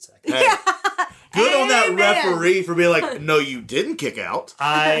 88 seconds. Hey, good on that referee for being like, no, you didn't kick out.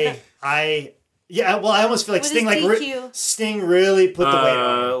 I almost feel like Sting Sting really put the weight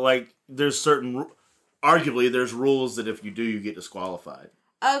on it. There's arguably there's rules that if you do, you get disqualified.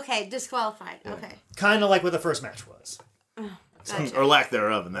 Okay, disqualified. Yeah. Okay. Kind of like what the first match was. Gotcha. Or lack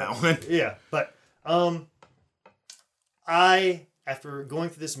thereof in that one. Yeah, but after going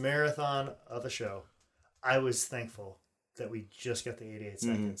through this marathon of the show, I was thankful that we just got the 88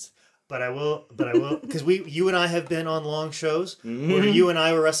 seconds. But I will, because you and I have been on long shows where you and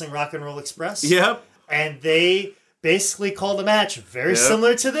I were wrestling Rock and Roll Express. Yep. And they basically called a match very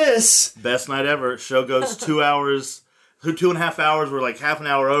similar to this. Best night ever. Show goes 2 hours, 2.5 hours. We're like half an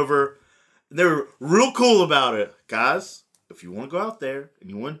hour over. And they were real cool about it. Guys, if you want to go out there and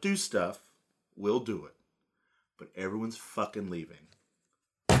you want to do stuff, we'll do it. But everyone's fucking leaving.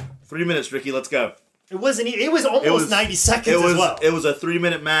 3 minutes, Ricky. Let's go. It was almost 90 seconds as well. It was a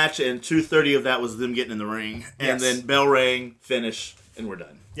 3-minute match, and 2:30 of that was them getting in the ring. And then bell rang, finish, and we're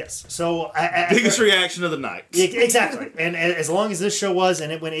done. Yes. So biggest reaction of the night. Exactly. And as long as this show was, and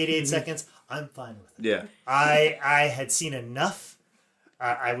it went 88 seconds, I'm fine with it. Yeah. I had seen enough.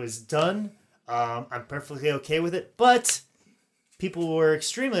 I was done. I'm perfectly okay with it. But people were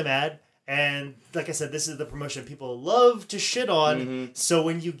extremely mad. And like I said, this is the promotion people love to shit on. Mm-hmm. So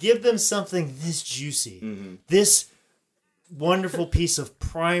when you give them something this juicy, this wonderful piece of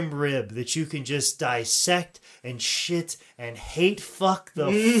prime rib that you can just dissect and shit and hate fuck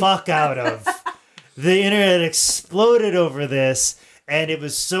the fuck out of, the internet exploded over this. And it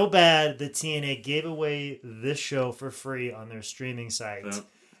was so bad that TNA gave away this show for free on their streaming site.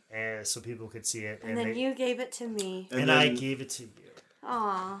 And so people could see it. And then you gave it to me. And I gave it to you.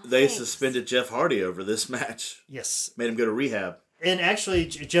 Aww, they suspended Jeff Hardy over this match. Yes. Made him go to rehab. And actually,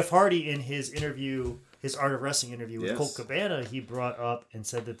 Jeff Hardy, in his interview, his Art of Wrestling interview with Colt Cabana, he brought up and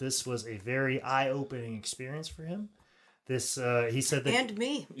said that this was a very eye-opening experience for him. This he said that. And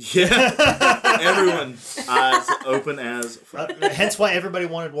me. Yeah. Everyone's eyes open as fuck. Hence why everybody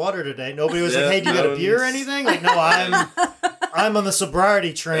wanted water today. Nobody was Yeah, like, "Hey, do you got a no beer or one's- anything?" Like, no, I'm on the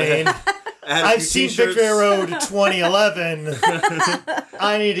sobriety train. I had a I've few seen t-shirts. Victory Road 2011.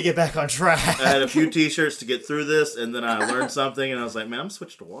 I need to get back on track. I had a few t-shirts to get through this, and then I learned something, and I was like, man, I'm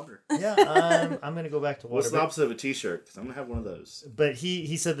switched to water. Yeah, I'm gonna go back to water. What's the opposite of a t-shirt? Because I'm going to have one of those. But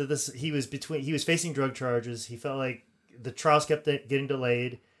he said that he was facing drug charges. He felt like the trials kept getting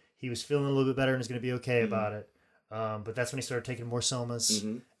delayed. He was feeling a little bit better and was going to be okay about it. But that's when he started taking more somas.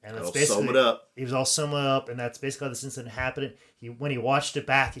 Mm-hmm. And that's Sum it up. He was all summed up, and that's basically how this incident happened. When he watched it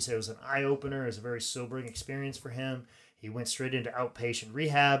back, he said it was an eye-opener. It was a very sobering experience for him. He went straight into outpatient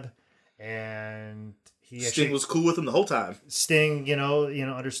rehab, and Sting was cool with him the whole time. Sting,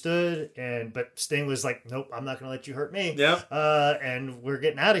 understood, but Sting was like, "Nope, I'm not going to let you hurt me." Yeah. And we're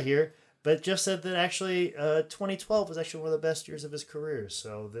getting out of here. But Jeff said that actually 2012 was actually one of the best years of his career.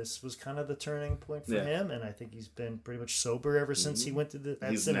 So this was kind of the turning point for him. And I think he's been pretty much sober ever since he went to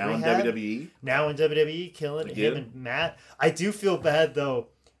that He's stint of now in rehab. WWE. Now in WWE, killing it. Again. Him and Matt. I do feel bad, though.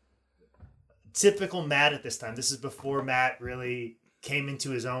 Typical Matt at this time. This is before Matt really came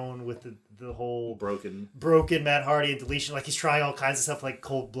into his own with the whole Broken Matt Hardy and deletion. Like, he's trying all kinds of stuff, like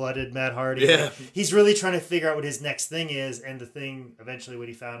cold-blooded Matt Hardy. Yeah. Like, he's really trying to figure out what his next thing is, and the thing eventually what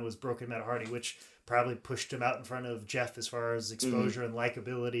he found was broken Matt Hardy, which probably pushed him out in front of Jeff as far as exposure and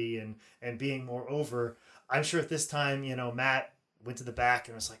likability and being more over. I'm sure at this time, Matt went to the back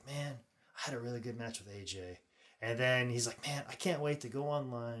and was like, man, I had a really good match with AJ. And then he's like, man, I can't wait to go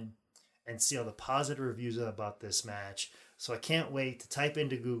online and see all the positive reviews about this match. So I can't wait to type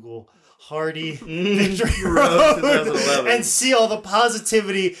into Google Hardy Victory Road 2011. and see all the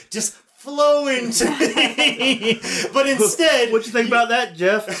positivity just flow into me. But instead... What you think about that,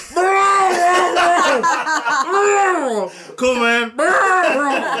 Jeff? Cool, man.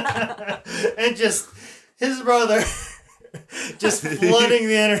 and just his brother just flooding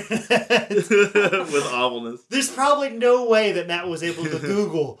the internet with awfulness. There's probably no way that Matt was able to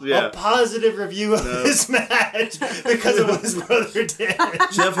Google a positive review of this match because of what his brother did.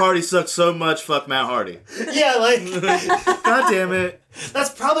 Jeff Hardy sucks so much, fuck Matt Hardy. Yeah, like... God damn it. That's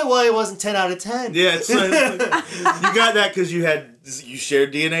probably why it wasn't 10 out of 10. Yeah, it's like, you got that because you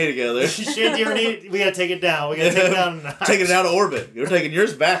shared DNA together. You shared DNA. We gotta take it down. We gotta take it down a notch. Taking it out of orbit. You're taking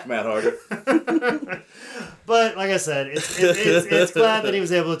yours back, Matt Hardy. But like I said, it's glad that he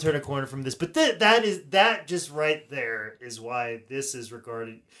was able to turn a corner from this. But that just right there is why this is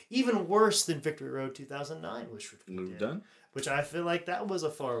regarded even worse than Victory Road 2009, which We've done. Which I feel like that was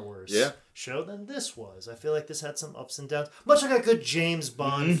a far worse Yeah. show than this was. I feel like this had some ups and downs. Much like a good James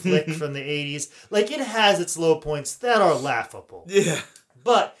Bond flick from the 80s. Like, it has its low points that are laughable. Yeah.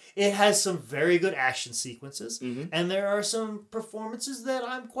 But it has some very good action sequences. And there are some performances that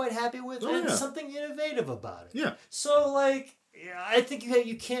I'm quite happy with. And something innovative about it. Yeah. So, like, I think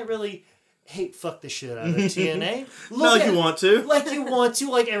you can't really... fuck the shit out of TNA. Like you want to. Like you want to,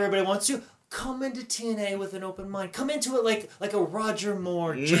 like everybody wants to. Come into TNA with an open mind. Come into it like a Roger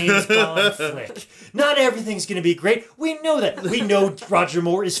Moore, James Bond flick. Not everything's going to be great. We know that. We know Roger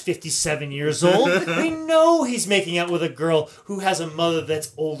Moore is 57 years old. We know he's making out with a girl who has a mother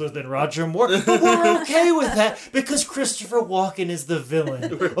that's older than Roger Moore. But we're okay with that because Christopher Walken is the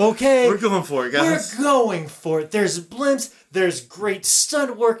villain. Okay? We're going for it, guys. We're going for it. There's blimps. There's great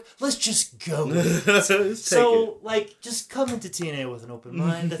stunt work. Let's just go with it. So, like, just come into TNA with an open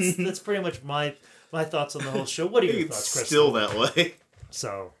mind. That's pretty much my thoughts on the whole show. What are your thoughts, Chris? Still that way.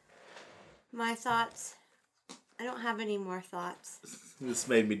 So, My thoughts. I don't have any more thoughts. This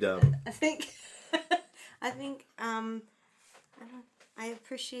made me dumb. I think I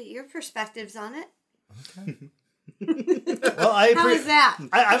appreciate your perspectives on it. okay. Well, I How is that?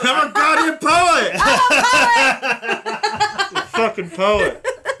 I'm a goddamn poet! Fucking poet.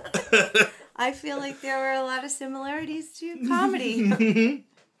 I feel like there were a lot of similarities to comedy.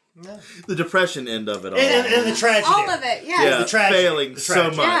 The depression end of it all. and the tragedy. All of it, yes. Yeah, the tragedy. failing The so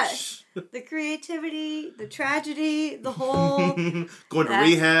tragedy. much. Yes. The creativity, the tragedy, the whole... Going to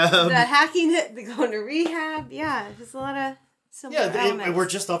rehab. The hacking it, the going to rehab. Yeah, there's a lot of similar elements. And we're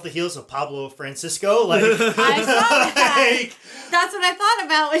just off the heels of Pablo Francisco. Like, I saw that. like, That's what I thought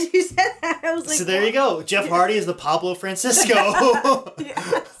about when you said that. I was like, so there you go. Jeff Hardy is the Pablo Francisco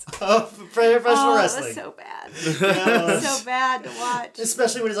Yes. of professional wrestling. That was so bad. Yeah. So bad to watch.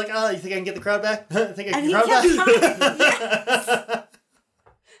 Especially when he's like, "Oh, you think I can get the crowd back? I think I And can get he the crowd kept back." coming.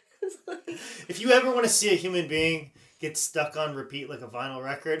 Yes. If you ever want to see a human being get stuck on repeat like a vinyl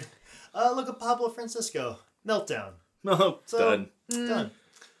record, look at Pablo Francisco. Meltdown. No, So, done.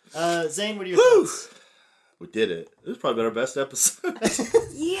 Done. Zane, what are your thoughts? We did it. This has probably been our best episode.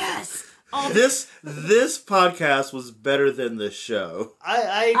 Yes. This podcast was better than this show.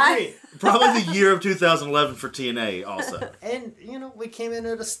 I agree. Probably the year of 2011 for TNA also. And, we came in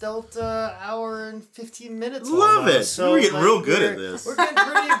at a stealth hour and 15 minutes. Love almost. it. So, We're getting real good at this.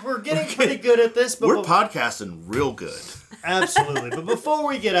 We're getting pretty good at this. But We're podcasting real good. Absolutely. But before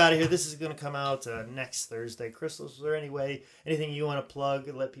we get out of here, this is going to come out next Thursday. Crystal, is there anything you want to plug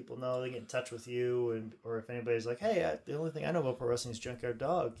and let people know they get in touch with you? Or if anybody's like, hey, the only thing I know about pro wrestling is Junkyard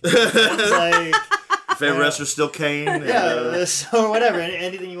Dog. Like, Favorite wrestler still Kane. Or whatever.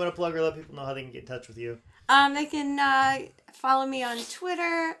 Anything you want to plug or let people know how they can get in touch with you? They can follow me on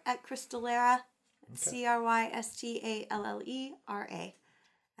Twitter at Crystallera. Okay. CrystalLera.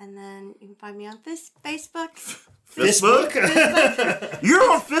 And then you can find me on Facebook. Facebook?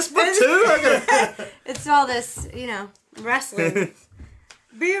 You're on Facebook too? It's all this, wrestling.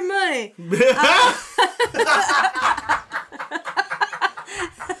 Beer money.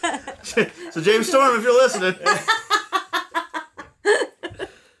 So James Storm, if you're listening.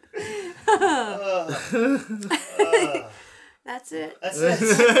 That's it. That's it.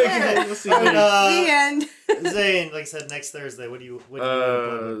 Okay, we'll see you later. The end. Zane, like I said, next Thursday, what do you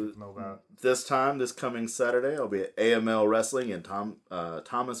know about? This coming Saturday, I'll be at AML Wrestling in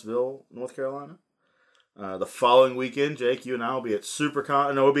Thomasville, North Carolina. The following weekend, Jake, you and I will be at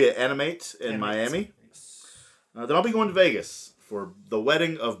we'll be at Animate in Miami. Then I'll be going to Vegas for the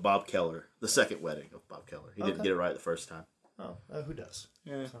wedding of Bob Keller, the second wedding of Bob Keller. He didn't get it right the first time. Oh, who does?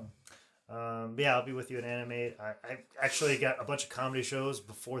 Yeah. So, I'll be with you at Animate. I actually got a bunch of comedy shows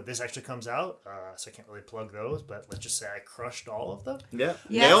before this actually comes out, so I can't really plug those, but let's just say I crushed all of them. Yeah.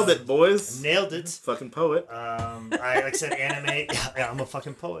 Yes. Nailed it, boys. Nailed it. Fucking poet. Like I said, Animate. Yeah, I'm a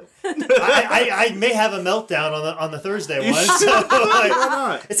fucking poet. I may have a meltdown on the Thursday one. So, Why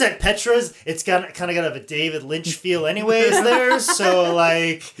not? It's at Petra's. It's kind of got a David Lynch feel, anyways. There, so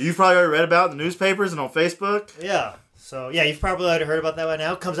like You've probably already read about it in the newspapers and on Facebook. yeah. So, yeah, you've probably already heard about that by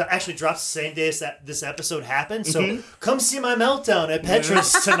now. Actually drops the same day as this episode happened. So, come see my meltdown at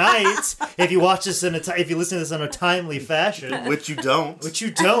Petra's tonight. If you watch this if you listen to this in a timely fashion. Which you don't. Which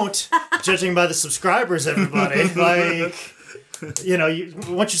you don't, judging by the subscribers, everybody. Like,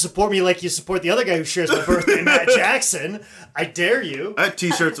 once you support me like you support the other guy who shares my birthday, Matt Jackson, I dare you. I had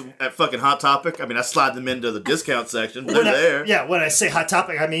t-shirts at fucking Hot Topic. I mean, I slide them into the discount section. They're there. Yeah, when I say Hot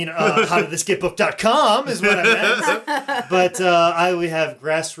Topic, I mean howdidthisgetbooked.com is what I meant. But we have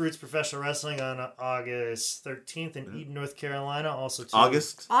Grassroots Professional Wrestling on August 13th in Eden, North Carolina. Also,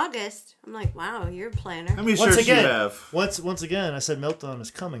 August. I'm like, wow, you're a planner. How many shirts you have? Once again, I said Meltdown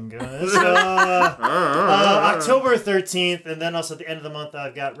is coming, guys. October 13th, and then also at the end of the month,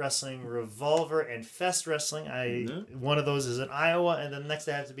 I've got Wrestling Revolver and Fest Wrestling. One of those is in Iowa, and then the next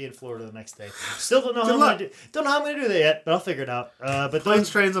day I have to be in Florida the next day. Still don't know how I'm going to do that yet, but I'll figure it out. But Planes,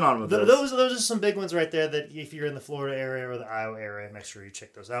 trains, and automobiles. Those are some big ones right there that if you're in the Florida area or the Iowa area, make sure you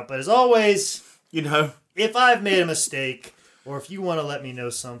check those out. But as always, if I've made a mistake, or if you want to let me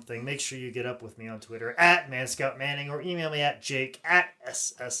know something, make sure you get up with me on Twitter at ManScoutManning or email me at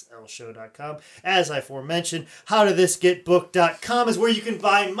jake@sslshow.com. As I aforementioned, howdidthisgetbooked.com is where you can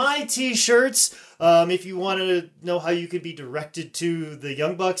buy my t-shirts. If you want to know how you could be directed to the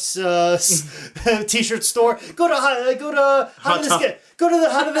Young Bucks t-shirt store, go to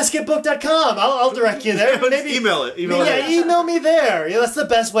howdidthisgetbooked.com. I'll direct you there. Maybe email it. Email me there. Yeah, that's the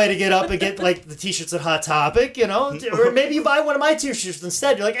best way to get up and get like the t-shirts at Hot Topic, Or maybe you buy one of my t-shirts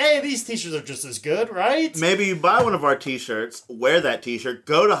instead. You're like, hey, these t-shirts are just as good, right? Maybe you buy one of our t-shirts, wear that t-shirt,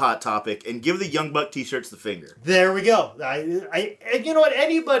 go to Hot Topic, and give the Young Buck t-shirts the finger. There we go. And you know what?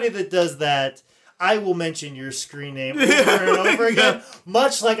 Anybody that does that, I will mention your screen name over and over again,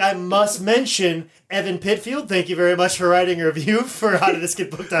 much like I must mention Evan Pitfield. Thank you very much for writing a review for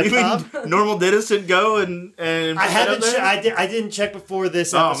howdidthisgetbooked.com. You mean Normal Dennis didn't go and I haven't. I didn't check before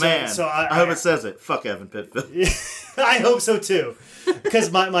this episode. Oh man! So I hope it says it. Fuck Evan Pitfield. I hope so too.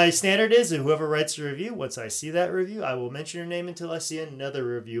 Because my standard is that whoever writes a review, once I see that review, I will mention your name until I see another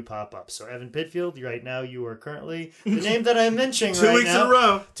review pop up. So Evan Pitfield, right now you are currently the name that I'm mentioning right now. 2 weeks in a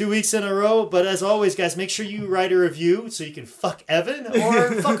row. 2 weeks in a row. But as always, guys, make sure you write a review so you can fuck Evan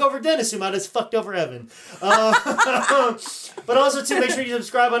or fuck over Dennis, who might have fucked over Evan. But also, too, make sure you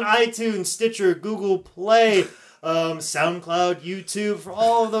subscribe on iTunes, Stitcher, Google Play, SoundCloud, YouTube, for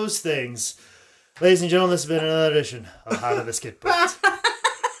all of those things. Ladies and gentlemen, this has been another edition of How Did This Get Booked?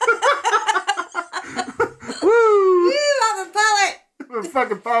 Woo! I'm a poet! I'm a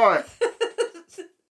fucking poet.